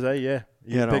Jesus says, "Hey, yeah,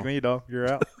 you pick me, dog. You're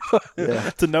out."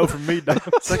 It's a no from me, dog.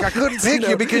 It's like I couldn't pick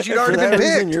you because you'd already been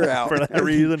picked. You're out. For that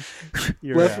reason,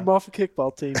 you're left out. him off a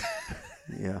kickball team.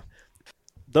 Yeah.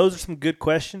 Those are some good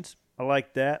questions. I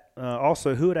like that.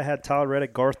 Also, who would have had Tyler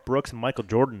Reddick, Garth Brooks, and Michael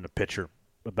Jordan in the picture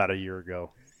about a year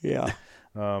ago? Yeah.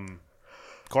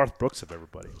 Garth Brooks of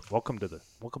everybody. Welcome to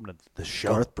the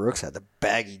show. Garth Brooks had the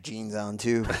baggy jeans on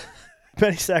too.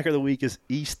 Penny Sacker of the Week is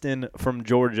Easton from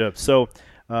Georgia. So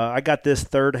I got this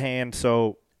third hand.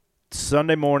 So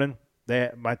Sunday morning,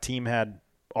 my team had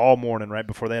all morning right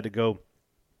before they had to go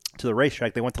to the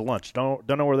racetrack. They went to lunch. Don't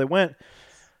know where they went.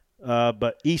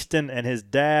 But Easton and his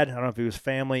dad, I don't know if he was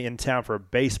family, in town for a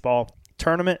baseball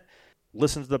tournament.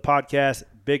 Listens to the podcast,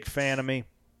 big fan of me.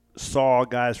 Saw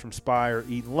guys from Spire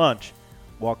eating lunch.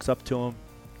 Walks up to him,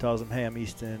 tells him, "Hey, I'm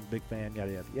Easton, big fan,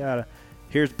 yada, yada, yada.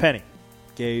 Here's a penny."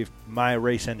 Gave my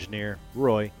race engineer,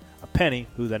 Roy, a penny,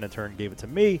 who then in turn gave it to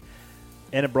me,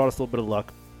 and it brought us a little bit of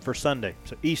luck for Sunday.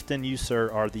 So, Easton, you,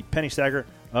 sir, are the Penny Sacker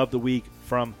of the Week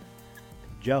from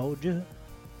Georgia.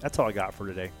 That's all I got for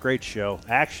today. Great show.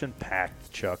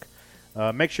 Action-packed, Chuck.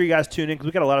 Make sure you guys tune in because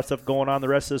we got a lot of stuff going on the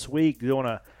rest of this week. Doing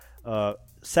a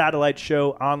satellite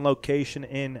show on location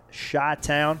in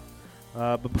Chi-Town.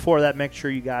 But before that, make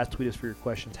sure you guys tweet us for your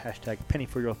questions. Hashtag Penny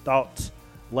for your thoughts.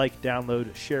 Like,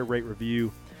 download, share, rate,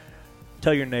 review.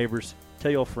 Tell your neighbors.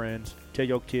 Tell your friends. Tell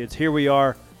your kids. Here we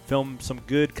are. Film some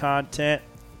good content.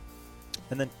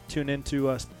 And then tune into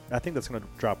us. I think that's going to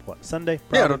drop, what, Sunday?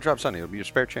 Probably? Yeah, it'll drop Sunday. It'll be a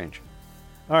spare change.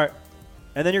 All right.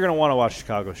 And then you're going to want to watch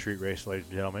Chicago Street Race, ladies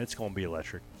and gentlemen. It's going to be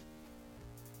electric.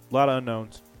 A lot of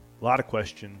unknowns. A lot of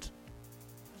questions.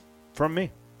 From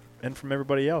me. And from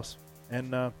everybody else.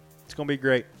 And it's going to be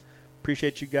great.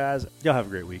 Appreciate you guys. Y'all have a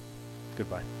great week.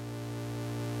 Goodbye.